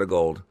and a heart of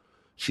gold.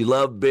 She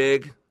loved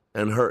big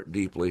and hurt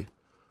deeply.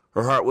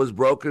 Her heart was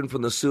broken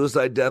from the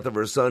suicide death of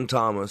her son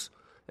Thomas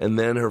and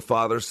then her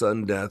father's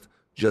son death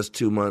just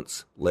 2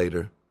 months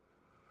later.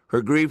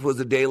 Her grief was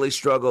a daily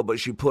struggle, but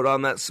she put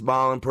on that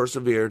smile and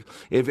persevered.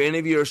 If any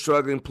of you are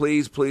struggling,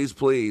 please, please,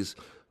 please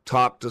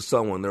talk to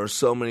someone. There are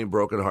so many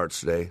broken hearts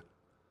today.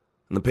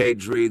 And the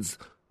page reads,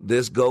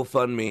 this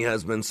GoFundMe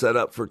has been set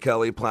up for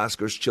Kelly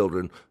Plasker's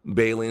children,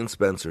 Bailey and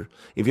Spencer.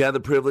 If you had the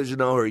privilege to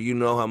know her, you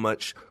know how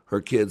much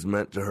her kids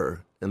meant to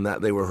her and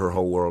that they were her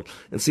whole world.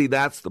 And see,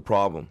 that's the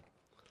problem.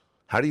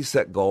 How do you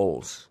set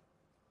goals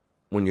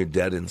when you're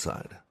dead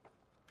inside?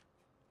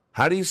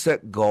 How do you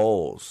set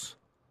goals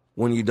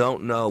when you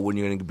don't know when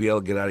you're going to be able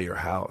to get out of your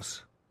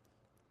house?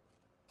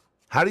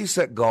 How do you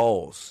set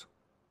goals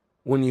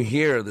when you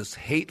hear this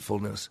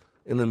hatefulness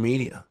in the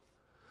media?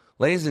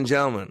 Ladies and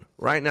gentlemen,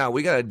 right now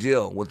we got to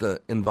deal with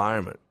the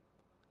environment.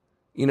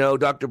 You know,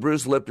 Dr.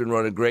 Bruce Lipton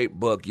wrote a great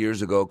book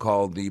years ago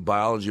called The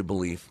Biology of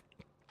Belief.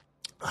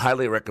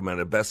 Highly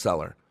recommended,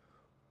 bestseller.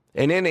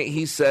 And in it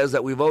he says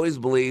that we've always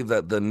believed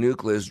that the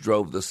nucleus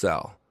drove the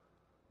cell.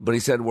 But he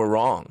said we're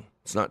wrong.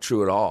 It's not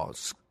true at all.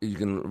 You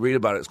can read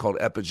about it. It's called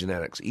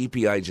epigenetics,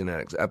 EPI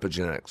genetics,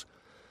 epigenetics.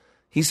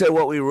 He said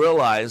what we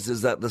realized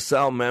is that the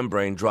cell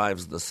membrane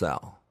drives the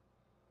cell.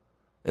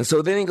 And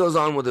so then he goes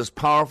on with this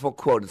powerful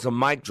quote. It's a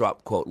mic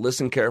drop quote.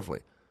 Listen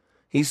carefully.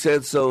 He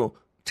said, so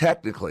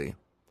technically,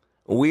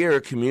 we are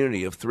a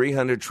community of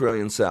 300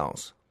 trillion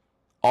cells,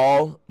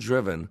 all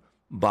driven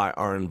by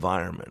our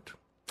environment.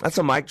 That's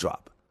a mic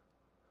drop.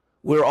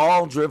 We're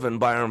all driven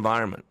by our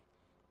environment.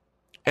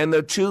 And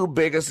the two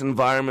biggest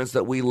environments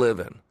that we live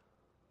in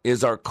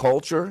is our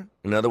culture,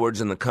 in other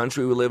words, in the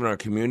country we live in, our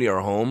community,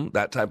 our home,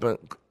 that type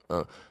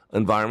of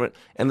environment.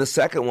 And the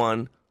second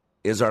one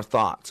is our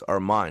thoughts, our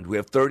mind. We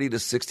have 30 to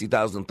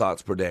 60,000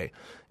 thoughts per day.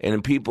 And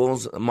in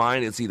people's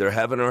mind, it's either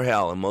heaven or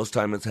hell, and most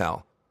time it's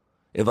hell.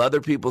 If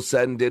other people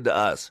said and did to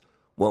us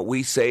what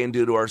we say and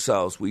do to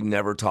ourselves, we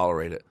never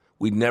tolerate it.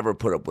 We never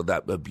put up with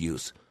that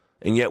abuse.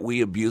 And yet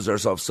we abuse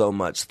ourselves so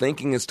much.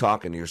 Thinking is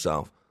talking to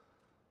yourself.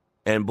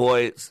 And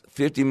boy,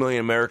 50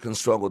 million Americans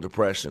struggle with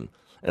depression.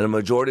 And a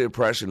majority of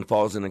depression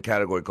falls in a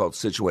category called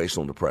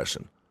situational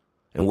depression.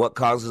 And what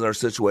causes our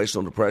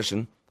situational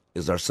depression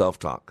is our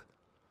self-talk.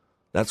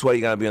 That's why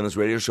you got to be on this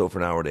radio show for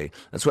an hour a day.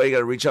 That's why you got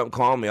to reach out and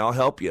call me. I'll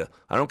help you.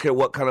 I don't care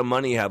what kind of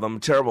money you have. I'm a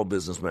terrible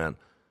businessman.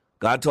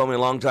 God told me a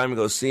long time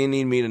ago, see a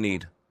need, meet a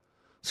need.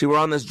 See, we're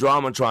on this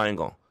drama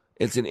triangle.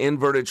 It's an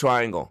inverted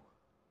triangle.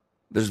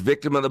 There's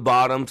victim at the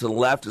bottom. To the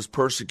left is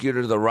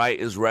persecutor. To the right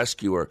is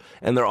rescuer.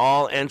 And they're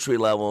all entry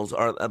levels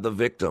are the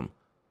victim.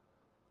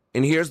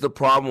 And here's the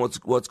problem,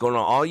 what's going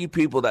on. All you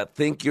people that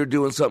think you're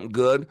doing something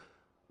good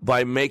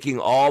by making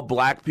all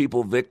black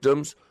people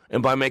victims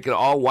and by making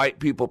all white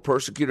people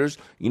persecutors,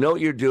 you know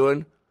what you're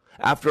doing?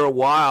 After a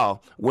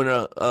while, when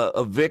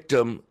a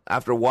victim,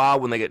 after a while,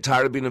 when they get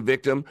tired of being a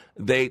victim,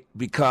 they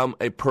become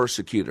a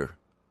persecutor.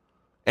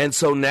 And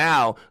so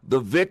now the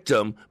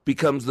victim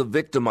becomes the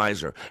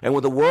victimizer. And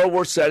with the world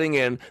we're setting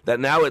in, that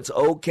now it's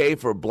okay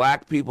for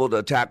black people to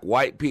attack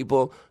white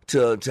people,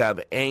 to have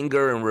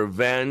anger and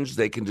revenge.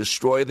 They can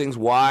destroy things.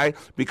 Why?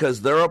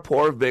 Because they're a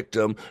poor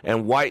victim,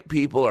 and white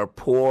people are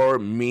poor,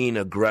 mean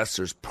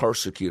aggressors,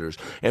 persecutors.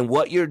 And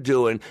what you're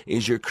doing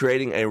is you're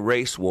creating a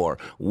race war.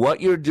 What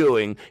you're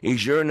doing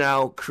is you're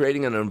now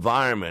creating an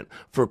environment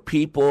for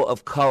people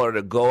of color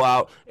to go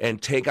out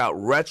and take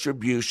out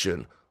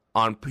retribution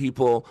on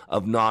people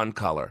of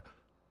non-color.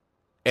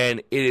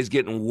 And it is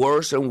getting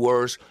worse and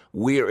worse.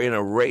 We are in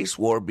a race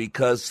war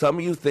because some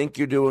of you think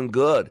you're doing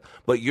good,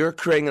 but you're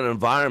creating an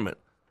environment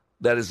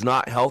that is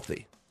not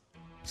healthy.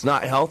 It's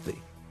not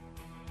healthy.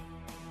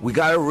 We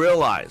got to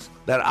realize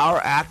that our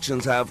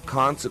actions have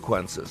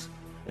consequences,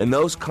 and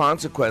those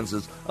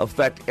consequences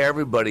affect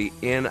everybody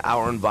in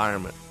our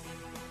environment.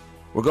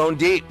 We're going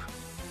deep.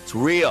 It's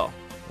real.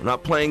 We're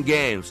not playing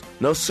games.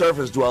 No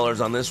surface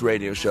dwellers on this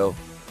radio show.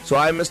 So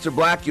I'm Mr.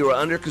 Black. You are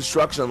under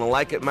construction on the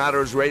Like It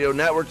Matters radio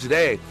network.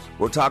 Today,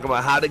 we're talking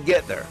about how to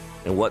get there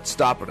and what's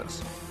stopping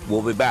us.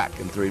 We'll be back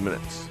in 3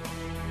 minutes.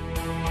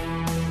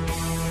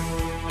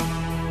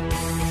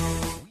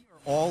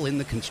 All in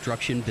the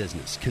construction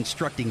business,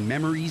 constructing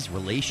memories,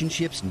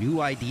 relationships,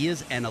 new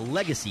ideas, and a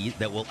legacy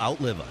that will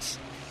outlive us.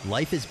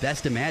 Life is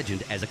best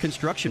imagined as a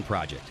construction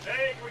project.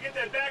 Hey, can we get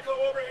that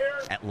backhoe over here?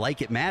 At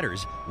Like It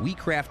Matters, we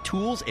craft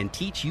tools and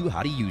teach you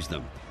how to use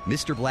them.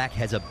 Mr. Black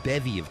has a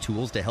bevy of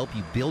tools to help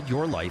you build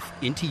your life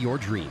into your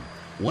dream.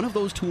 One of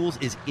those tools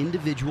is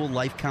individual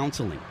life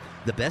counseling.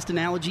 The best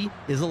analogy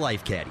is a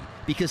life caddy,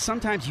 because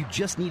sometimes you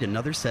just need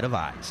another set of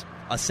eyes.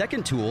 A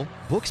second tool,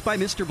 Books by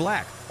Mr.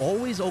 Black,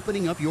 always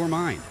opening up your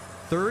mind.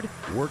 Third,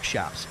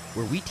 workshops,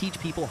 where we teach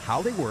people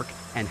how they work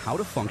and how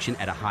to function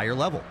at a higher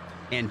level.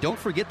 And don't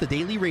forget the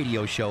daily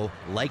radio show,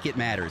 Like It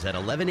Matters, at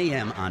 11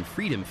 a.m. on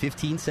Freedom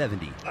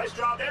 1570. Nice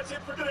job. That's it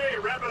for today.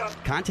 Wrap it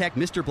up. Contact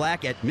Mr.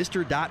 Black at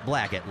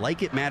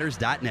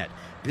mr.black@likeitmatters.net.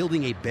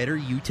 Building a better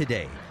you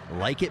today.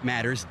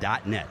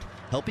 Likeitmatters.net.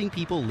 Helping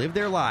people live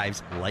their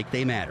lives like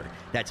they matter.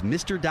 That's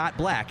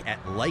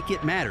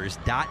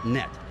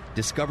mr.black@likeitmatters.net.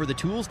 Discover the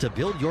tools to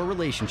build your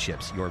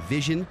relationships, your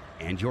vision,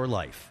 and your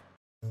life.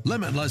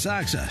 Limitless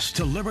access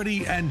to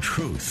liberty and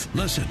truth.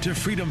 Listen to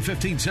Freedom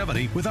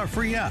 1570 with our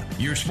free app,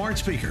 your smart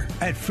speaker,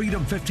 at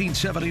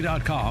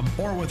freedom1570.com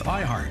or with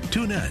iHeart,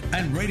 TuneIn,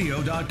 and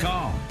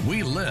radio.com.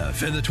 We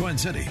live in the Twin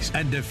Cities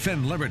and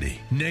defend liberty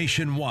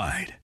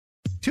nationwide.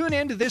 Tune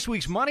in to this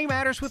week's Money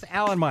Matters with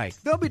Al and Mike.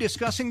 They'll be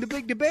discussing the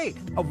big debate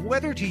of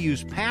whether to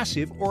use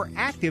passive or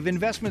active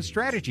investment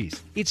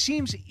strategies. It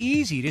seems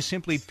easy to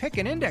simply pick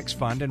an index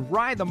fund and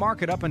ride the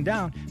market up and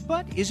down,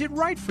 but is it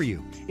right for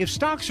you? If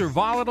stocks are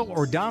volatile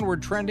or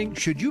downward trending,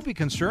 should you be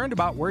concerned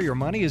about where your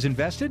money is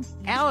invested?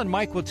 Al and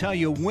Mike will tell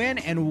you when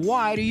and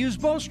why to use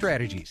both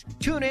strategies.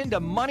 Tune in to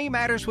Money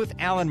Matters with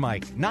Al and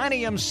Mike, 9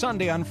 a.m.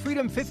 Sunday on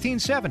Freedom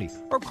 1570,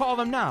 or call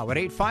them now at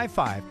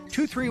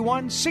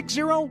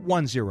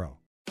 855-231-6010.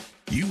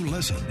 You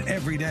listen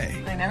every day.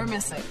 I never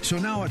miss it. So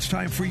now it's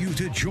time for you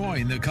to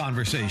join the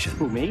conversation.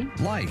 Who, me?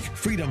 Like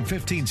Freedom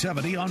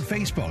 1570 on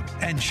Facebook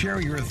and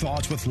share your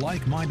thoughts with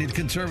like-minded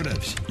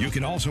conservatives. You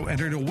can also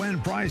enter to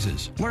win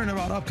prizes, learn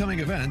about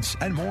upcoming events,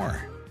 and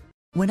more.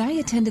 When I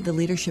attended the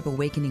Leadership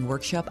Awakening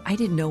workshop, I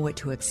didn't know what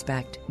to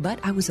expect, but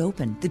I was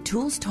open. The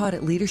tools taught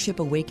at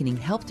Leadership Awakening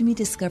helped me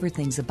discover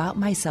things about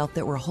myself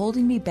that were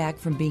holding me back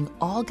from being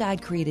all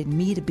God created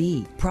me to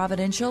be.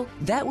 Providential?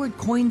 That word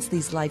coins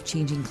these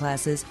life-changing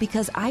classes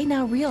because I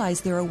now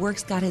realize there are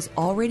works God has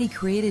already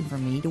created for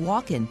me to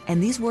walk in,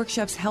 and these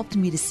workshops helped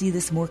me to see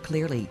this more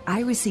clearly.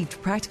 I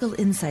received practical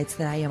insights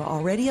that I am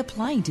already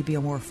applying to be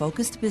a more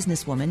focused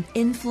businesswoman,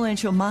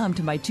 influential mom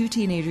to my 2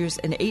 teenagers,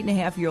 an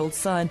 8.5-year-old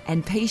son,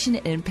 and patient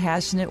and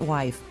passionate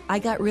wife. I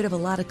got rid of a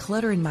lot of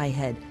clutter in my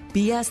head.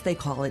 BS, they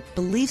call it,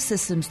 belief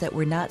systems that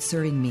were not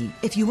serving me.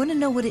 If you want to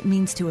know what it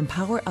means to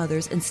empower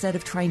others instead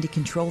of trying to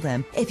control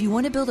them, if you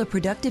want to build a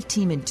productive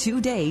team in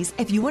 2 days,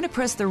 if you want to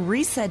press the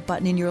reset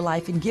button in your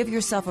life and give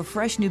yourself a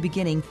fresh new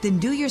beginning, then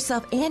do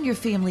yourself and your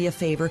family a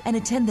favor and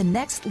attend the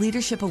next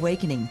Leadership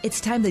Awakening. It's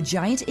time the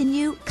giant in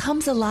you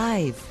comes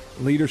alive.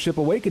 Leadership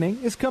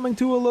Awakening is coming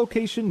to a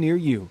location near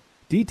you.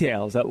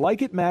 Details at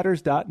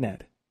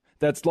likeitmatters.net.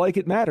 That's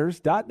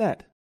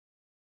likeitmatters.net.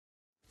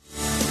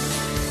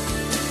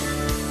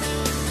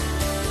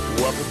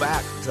 Welcome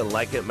back to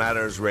Like It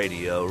Matters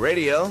Radio.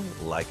 Radio,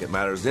 like it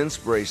matters,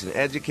 inspiration,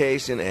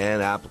 education,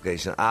 and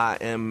application. I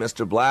am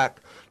Mr.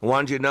 Black. I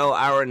wanted you to know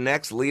our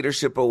next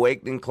Leadership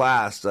Awakening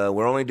class.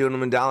 We're only doing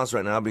them in Dallas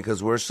right now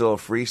because we're still a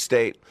free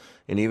state.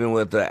 And even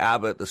with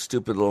Abbott, the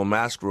stupid little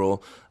mask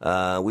rule,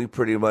 we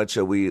pretty much,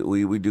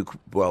 we do,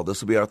 well,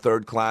 this will be our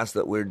 3rd class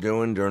that we're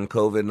doing during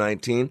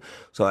COVID-19.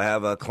 So I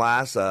have a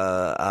class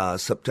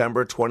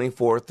September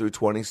 24th through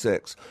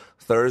 26th.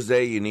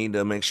 Thursday, you need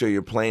to make sure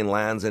your plane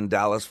lands in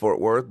Dallas-Fort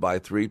Worth by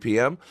 3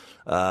 p.m.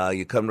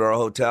 You come to our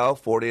hotel.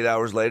 48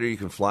 hours later, you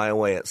can fly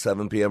away at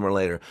 7 p.m. or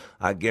later.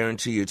 I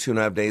guarantee you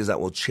 2.5 days that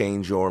will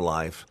change your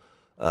life.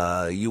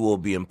 you will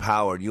be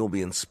empowered. You'll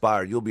be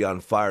inspired. You'll be on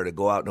fire to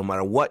go out no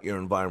matter what your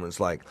environment's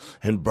like.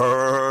 And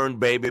burn,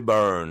 baby,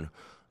 burn.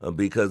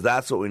 Because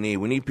that's what we need.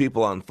 We need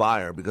people on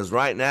fire. Because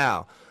right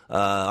now,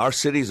 our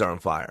cities are on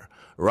fire.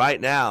 Right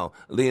now,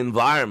 the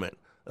environment,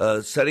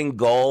 setting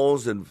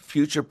goals and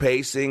future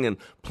pacing and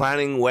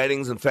planning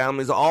weddings and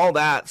families, all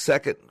that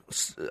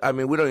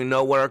we don't even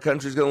know what our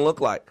country's going to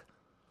look like.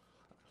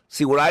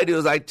 See, what I do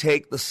is I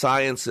take the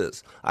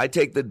sciences, I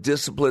take the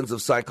disciplines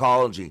of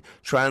psychology,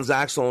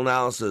 transactional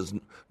analysis,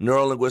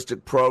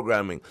 neuro-linguistic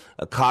programming,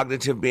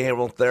 cognitive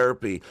behavioral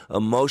therapy,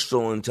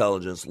 emotional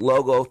intelligence,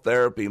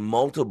 logotherapy,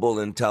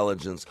 multiple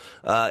intelligence,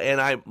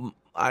 and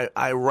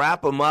I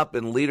wrap them up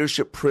in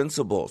leadership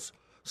principles,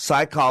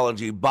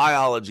 psychology,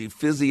 biology,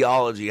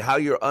 physiology, how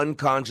your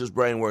unconscious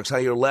brain works, how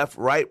your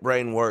left-right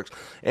brain works,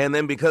 and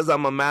then because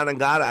I'm a man of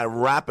God, I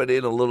wrap it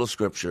in a little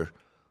scripture.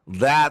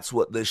 That's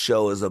what this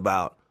show is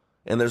about.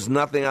 And there's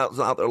nothing else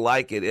out there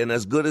like it. And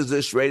as good as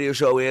this radio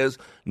show is,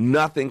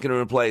 nothing can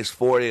replace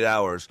 48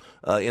 hours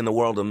in the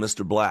world of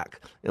Mr.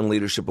 Black and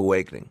Leadership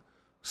Awakening.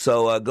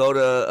 So go to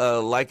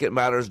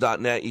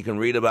likeitmatters.net. You can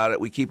read about it.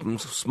 We keep them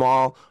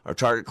small. Our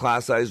target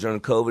class size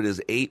during COVID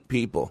is 8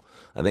 people.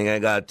 I think I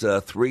got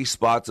 3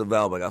 spots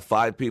available. I got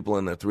 5 people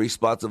in there, 3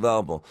 spots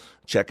available.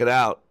 Check it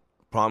out.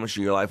 Promise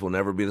you your life will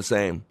never be the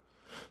same.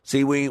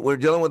 See, we're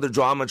dealing with the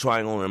drama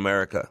triangle in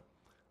America.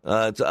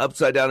 It's an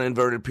upside-down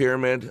inverted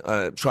pyramid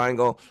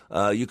triangle.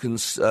 You can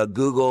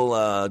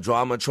Google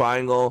drama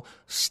triangle.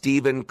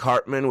 Stephen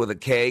Karpman with a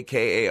K,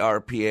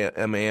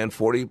 K-A-R-P-M-A-N,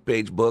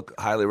 40-page book.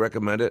 Highly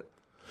recommend it.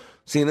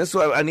 See, this is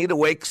why I need to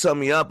wake some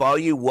of you up. All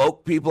you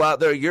woke people out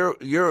there,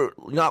 you're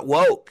not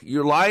woke.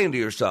 You're lying to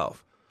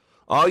yourself.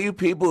 All you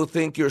people who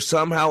think you're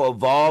somehow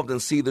evolved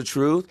and see the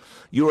truth,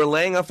 you are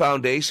laying a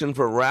foundation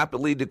for a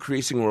rapidly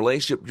decreasing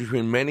relationship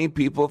between many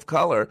people of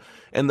color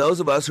and those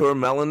of us who are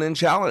melanin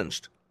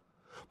challenged.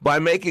 By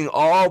making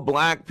all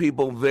black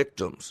people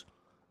victims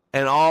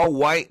and all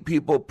white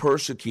people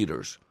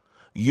persecutors,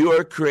 you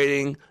are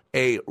creating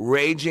a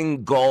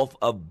raging gulf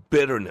of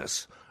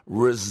bitterness,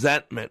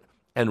 resentment,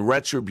 and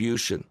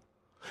retribution.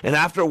 And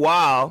after a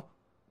while,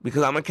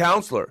 because I'm a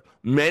counselor,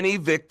 many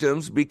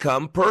victims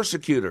become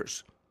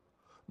persecutors.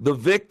 The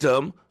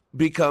victim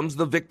becomes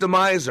the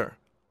victimizer.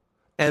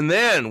 And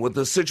then, with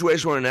the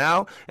situation we're in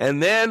now,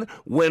 and then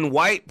when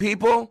white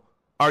people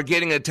are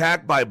getting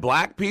attacked by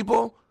black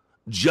people,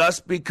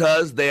 just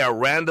because they are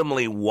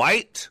randomly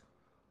white,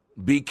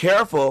 be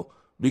careful,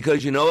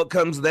 because you know what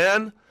comes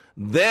then?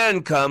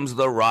 Then comes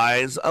the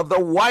rise of the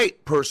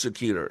white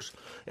persecutors.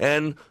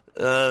 And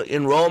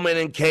enrollment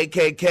in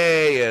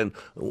KKK and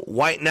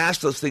white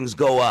nationalist things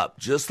go up.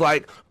 Just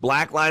like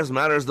Black Lives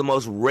Matter is the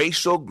most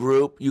racial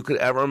group you could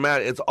ever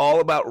imagine. It's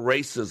all about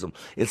racism.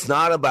 It's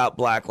not about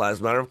Black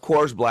Lives Matter. Of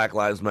course Black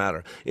Lives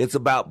Matter. It's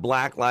about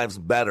Black Lives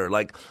Better.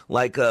 Like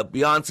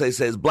Beyonce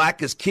says,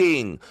 black is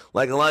king.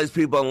 Like a lot of these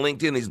people on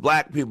LinkedIn, these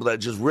black people that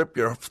just rip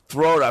your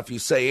throat off if you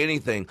say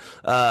anything.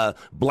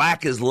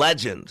 Black is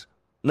legend.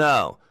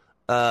 No.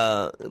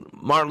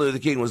 Martin Luther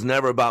King was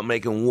never about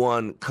making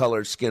one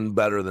colored skin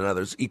better than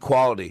others.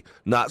 Equality,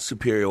 not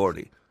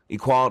superiority.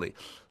 Equality.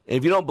 And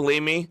if you don't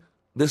believe me,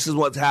 this is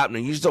what's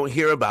happening. You just don't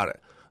hear about it.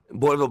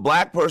 Boy, if a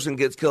black person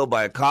gets killed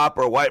by a cop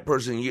or a white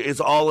person, it's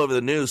all over the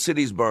news.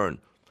 Cities burn.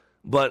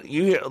 But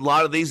you hear a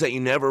lot of these that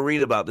you never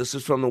read about. This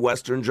is from the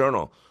Western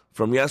Journal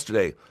from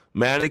yesterday.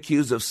 Man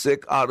accused of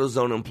sick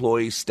AutoZone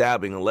employee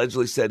stabbing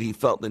allegedly said he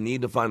felt the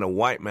need to find a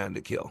white man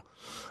to kill.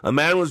 A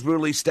man was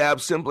brutally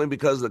stabbed simply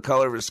because of the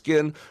color of his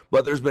skin,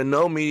 but there's been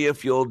no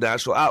media-fueled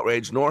national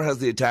outrage, nor has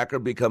the attacker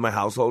become a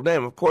household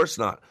name. Of course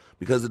not,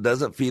 because it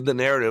doesn't feed the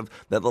narrative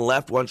that the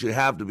left wants you to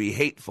have to be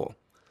hateful.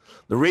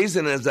 The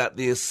reason is that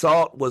the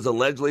assault was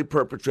allegedly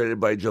perpetrated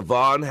by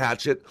Javon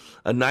Hatchett,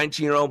 a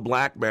 19-year-old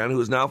black man who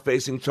is now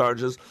facing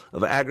charges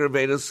of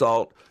aggravated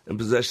assault and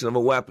possession of a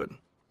weapon.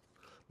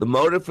 The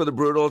motive for the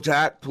brutal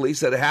attack, police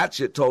said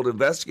Hatchett told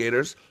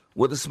investigators,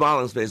 with a smile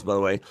on his face, by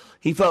the way,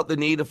 he felt the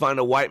need to find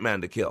a white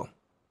man to kill.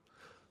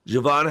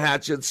 Javon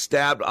Hatchett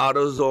stabbed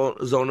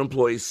AutoZone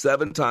employees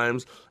 7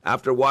 times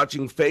after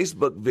watching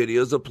Facebook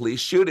videos of police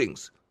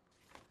shootings.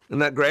 Isn't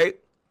that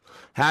great?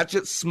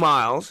 Hatchett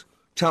smiles,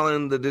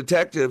 telling the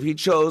detective he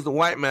chose the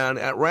white man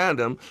at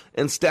random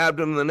and stabbed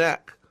him in the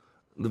neck.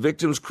 The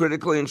victim's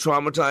critically and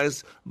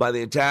traumatized by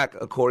the attack,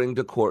 according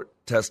to court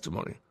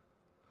testimony.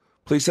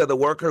 Police said the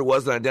worker, who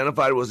wasn't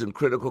identified, was in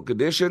critical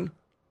condition.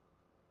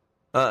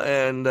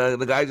 And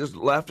the guy just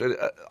left,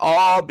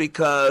 all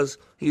because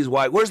he's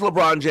white. Where's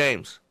LeBron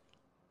James?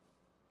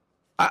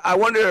 I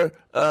wonder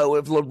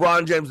if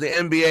LeBron James, the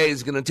NBA,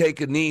 is going to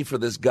take a knee for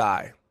this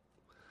guy.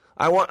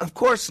 Of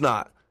course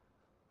not.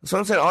 So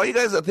I'm saying, all you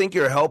guys that think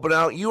you're helping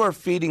out, you are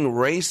feeding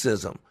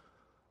racism.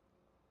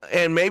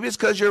 And maybe it's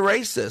because you're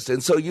racist,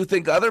 and so you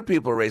think other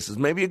people are racist.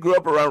 Maybe you grew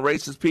up around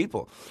racist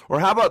people. Or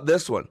how about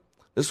this one?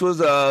 This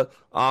was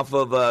off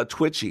of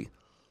Twitchy.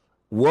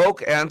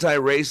 Woke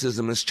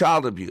anti-racism is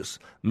child abuse.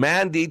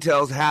 Man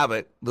details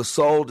havoc the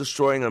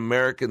soul-destroying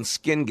American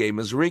skin game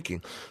is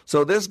wreaking.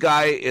 So this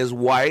guy is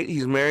white.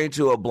 He's married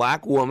to a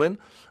black woman.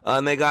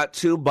 and they got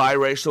 2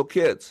 biracial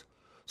kids.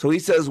 So he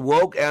says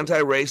woke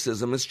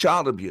anti-racism is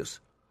child abuse.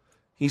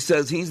 He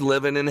says he's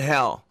living in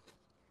hell.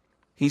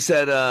 He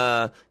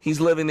said he's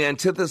living the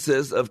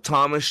antithesis of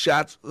Thomas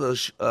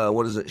Shatwell's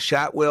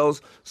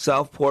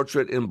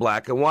self-portrait in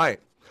black and white.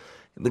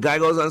 The guy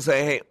goes on to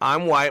say, hey,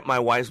 I'm white, my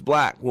wife's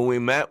black. When we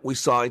met, we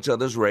saw each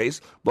other's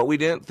race, but we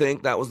didn't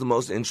think that was the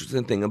most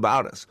interesting thing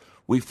about us.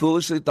 We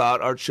foolishly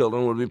thought our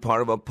children would be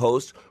part of a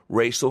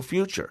post-racial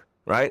future,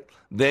 right?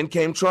 Then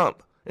came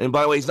Trump. And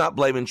by the way, he's not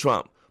blaming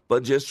Trump,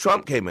 but just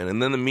Trump came in.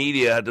 And then the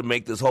media had to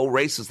make this whole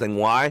racist thing.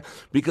 Why?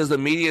 Because the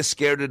media is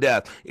scared to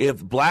death.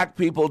 If black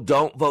people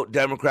don't vote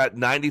Democrat,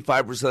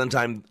 95% of the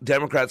time,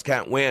 Democrats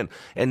can't win.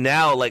 And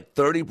now, like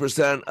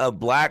 30% of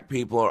black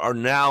people are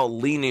now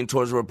leaning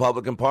towards the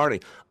Republican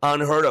Party.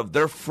 Unheard of.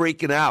 They're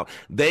freaking out.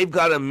 They've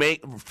got to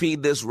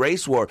feed this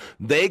race war.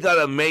 They got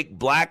to make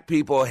black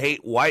people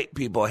hate white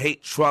people,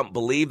 hate Trump,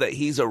 believe that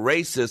he's a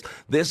racist.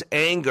 This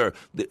anger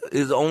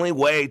is the only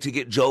way to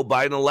get Joe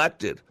Biden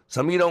elected.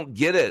 Some of you don't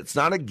get it. It's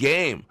not a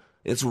game.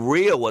 It's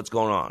real what's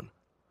going on.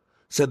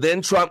 So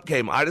then Trump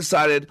came. I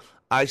decided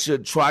I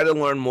should try to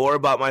learn more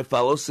about my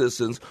fellow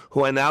citizens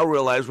who I now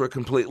realize were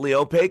completely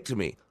opaque to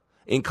me.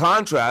 In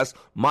contrast,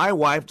 my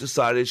wife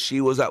decided she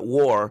was at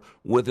war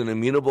with an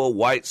immutable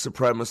white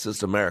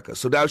supremacist America.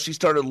 So now she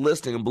started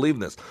listening and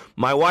believing this.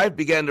 My wife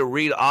began to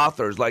read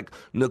authors like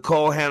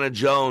Nicole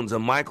Hannah-Jones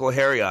and Michael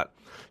Harriot.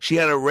 She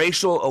had a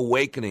racial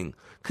awakening,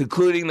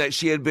 concluding that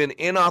she had been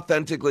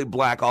inauthentically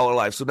black all her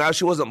life. So now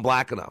she wasn't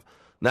black enough.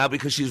 Now,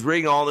 because she's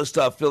reading all this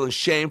stuff, feeling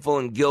shameful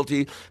and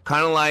guilty,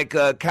 kind of like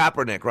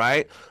Kaepernick,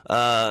 right?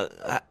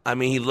 I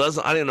mean,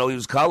 I didn't know he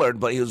was colored,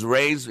 but he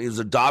was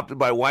adopted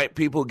by white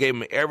people who gave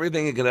him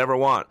everything he could ever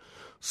want.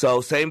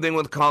 So same thing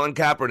with Colin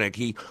Kaepernick.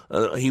 He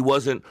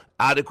wasn't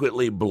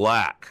adequately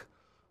black.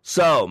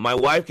 So my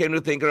wife came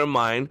to think in her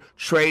mind,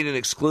 trained in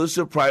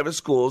exclusive private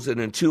schools and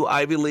in 2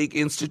 Ivy League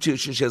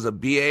institutions. She has a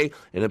BA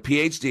and a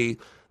PhD,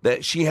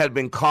 that she had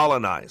been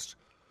colonized.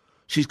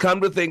 She's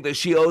come to think that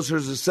she owes her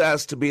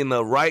success to being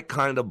the right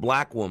kind of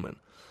black woman,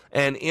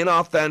 an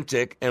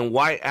inauthentic and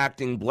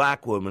white-acting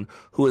black woman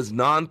who is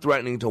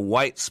non-threatening to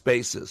white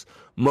spaces.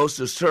 Most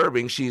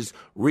disturbing, she's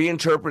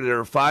reinterpreted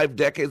her 5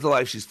 decades of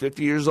life, she's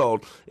 50 years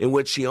old, in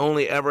which she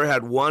only ever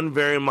had one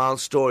very mild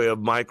story of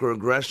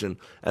microaggression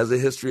as a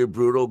history of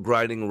brutal,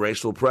 grinding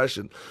racial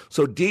oppression.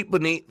 So deep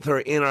beneath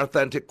her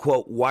inauthentic,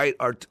 quote, white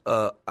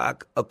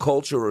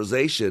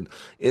acculturation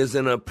is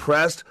an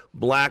oppressed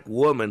black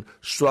woman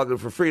struggling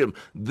for freedom.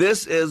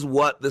 This is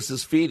what this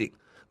is feeding.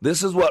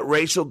 This is what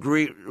racial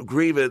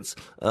grievance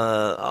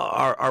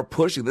are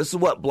pushing. This is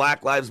what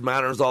Black Lives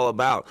Matter is all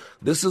about.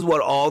 This is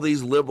what all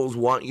these liberals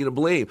want you to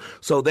believe.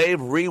 So they've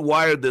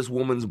rewired this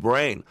woman's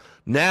brain.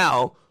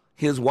 Now,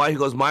 his wife, he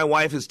goes, my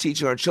wife is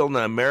teaching our children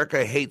that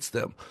America hates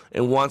them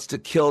and wants to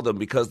kill them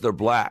because they're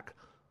black.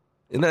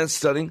 Isn't that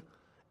stunning?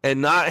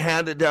 And not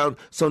hand it down.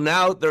 So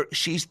now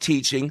she's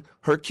teaching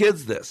her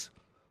kids this.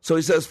 So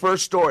he says,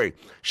 first story,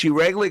 she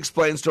regularly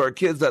explains to her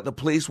kids that the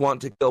police want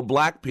to kill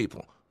black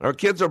people. Our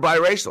kids are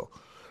biracial.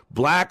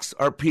 Blacks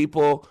are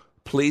people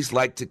police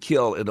like to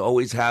kill and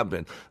always have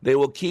been. They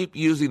will keep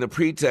using the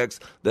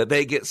pretext that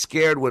they get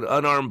scared when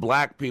unarmed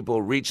black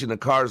people reach into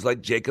cars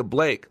like Jacob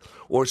Blake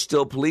or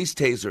steal police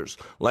tasers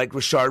like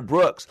Rashard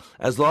Brooks,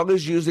 as long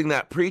as using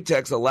that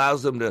pretext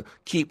allows them to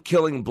keep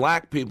killing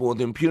black people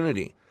with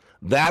impunity.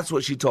 That's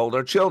what she told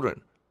her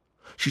children.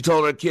 She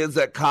told her kids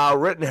that Kyle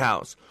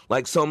Rittenhouse,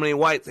 like so many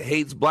whites,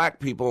 hates black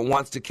people and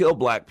wants to kill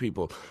black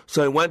people.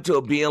 So he went to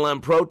a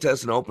BLM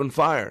protest and opened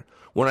fire.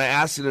 When I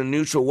asked in a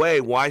neutral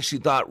way why she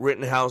thought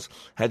Rittenhouse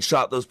had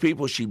shot those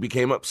people, she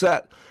became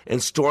upset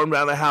and stormed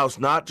out of the house,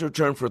 not to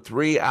return for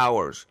 3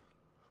 hours.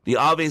 The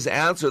obvious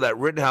answer that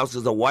Rittenhouse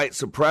is a white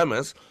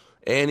supremacist,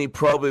 any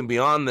probing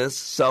beyond this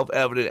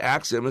self-evident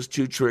axiom is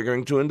too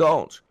triggering to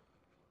indulge.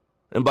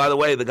 And by the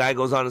way, the guy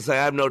goes on to say,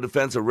 I have no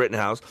defense of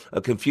Rittenhouse, a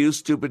confused,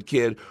 stupid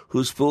kid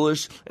whose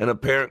foolish and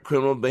apparent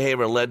criminal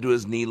behavior led to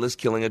his needless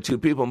killing of 2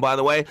 people. And by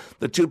the way,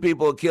 the 2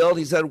 people killed,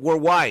 he said, were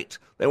white.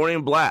 They weren't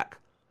even black.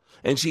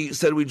 And she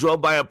said, we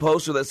drove by a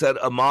poster that said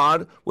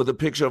Ahmaud with a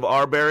picture of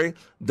Arbery.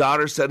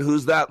 Daughter said,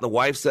 who's that? The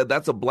wife said,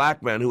 that's a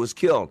black man who was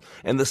killed.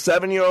 And the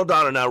 7-year-old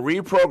daughter, now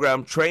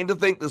reprogrammed, trained to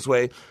think this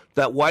way,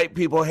 that white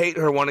people hate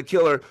her, want to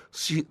kill her.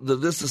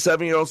 The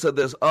 7-year-old said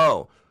this,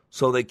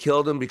 so they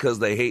killed him because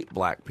they hate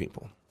black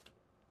people.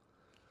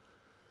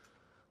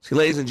 See,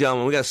 ladies and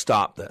gentlemen, we got to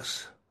stop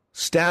this.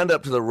 Stand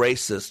up to the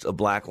racist of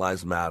Black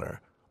Lives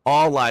Matter.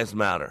 All lives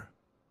matter,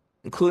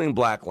 including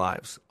black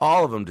lives.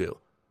 All of them do.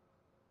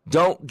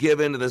 Don't give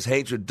in to this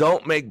hatred.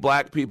 Don't make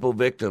black people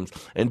victims,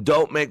 and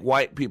don't make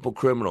white people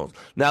criminals.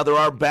 Now, there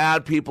are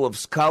bad people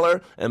of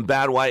color and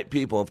bad white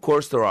people. Of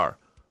course there are.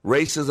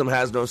 Racism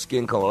has no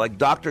skin color. Like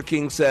Dr.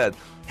 King said,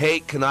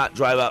 hate cannot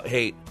drive out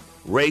hate.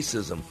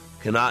 Racism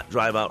cannot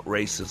drive out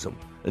racism.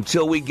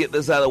 Until we get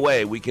this out of the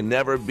way, we can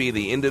never be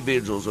the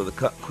individuals or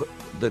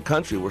the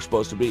country we're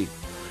supposed to be.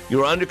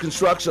 You're under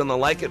construction on the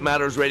Like It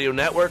Matters Radio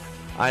Network.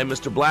 I am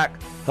Mr. Black,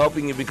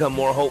 helping you become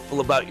more hopeful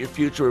about your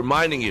future,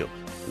 reminding you,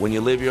 when you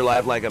live your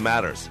life like it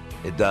matters,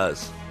 it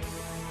does.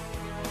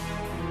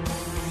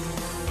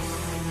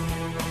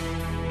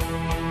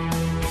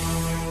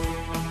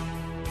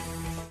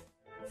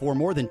 For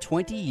more than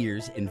 20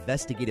 years,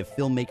 investigative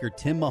filmmaker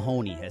Tim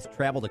Mahoney has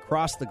traveled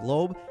across the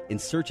globe in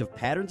search of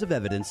patterns of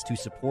evidence to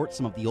support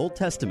some of the Old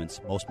Testament's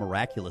most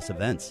miraculous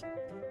events.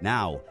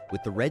 Now,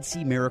 with the Red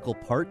Sea Miracle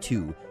Part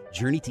 2,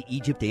 Journey to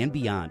Egypt and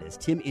Beyond, as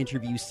Tim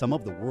interviews some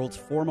of the world's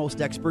foremost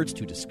experts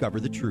to discover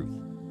the truth.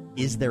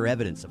 Is there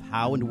evidence of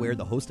how and where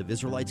the host of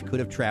Israelites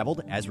could have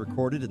traveled, as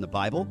recorded in the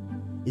Bible?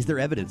 Is there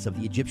evidence of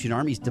the Egyptian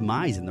army's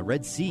demise in the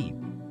Red Sea?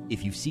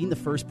 If you've seen the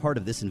first part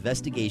of this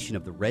investigation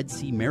of the Red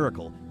Sea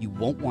Miracle, you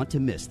won't want to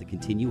miss the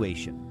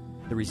continuation.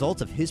 The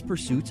results of his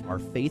pursuits are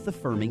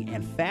faith-affirming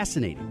and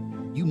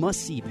fascinating. You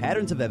must see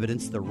Patterns of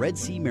Evidence, The Red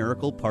Sea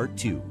Miracle Part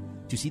 2.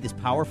 To see this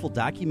powerful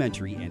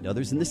documentary and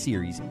others in the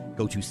series,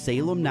 go to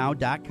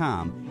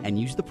salemnow.com and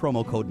use the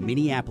promo code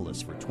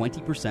Minneapolis for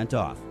 20%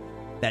 off.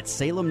 That's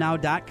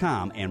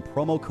salemnow.com and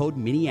promo code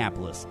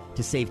Minneapolis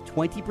to save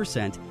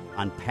 20%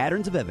 on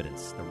Patterns of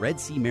Evidence, The Red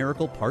Sea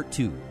Miracle Part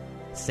 2.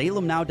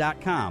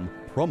 salemnow.com,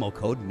 promo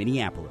code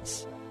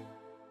Minneapolis.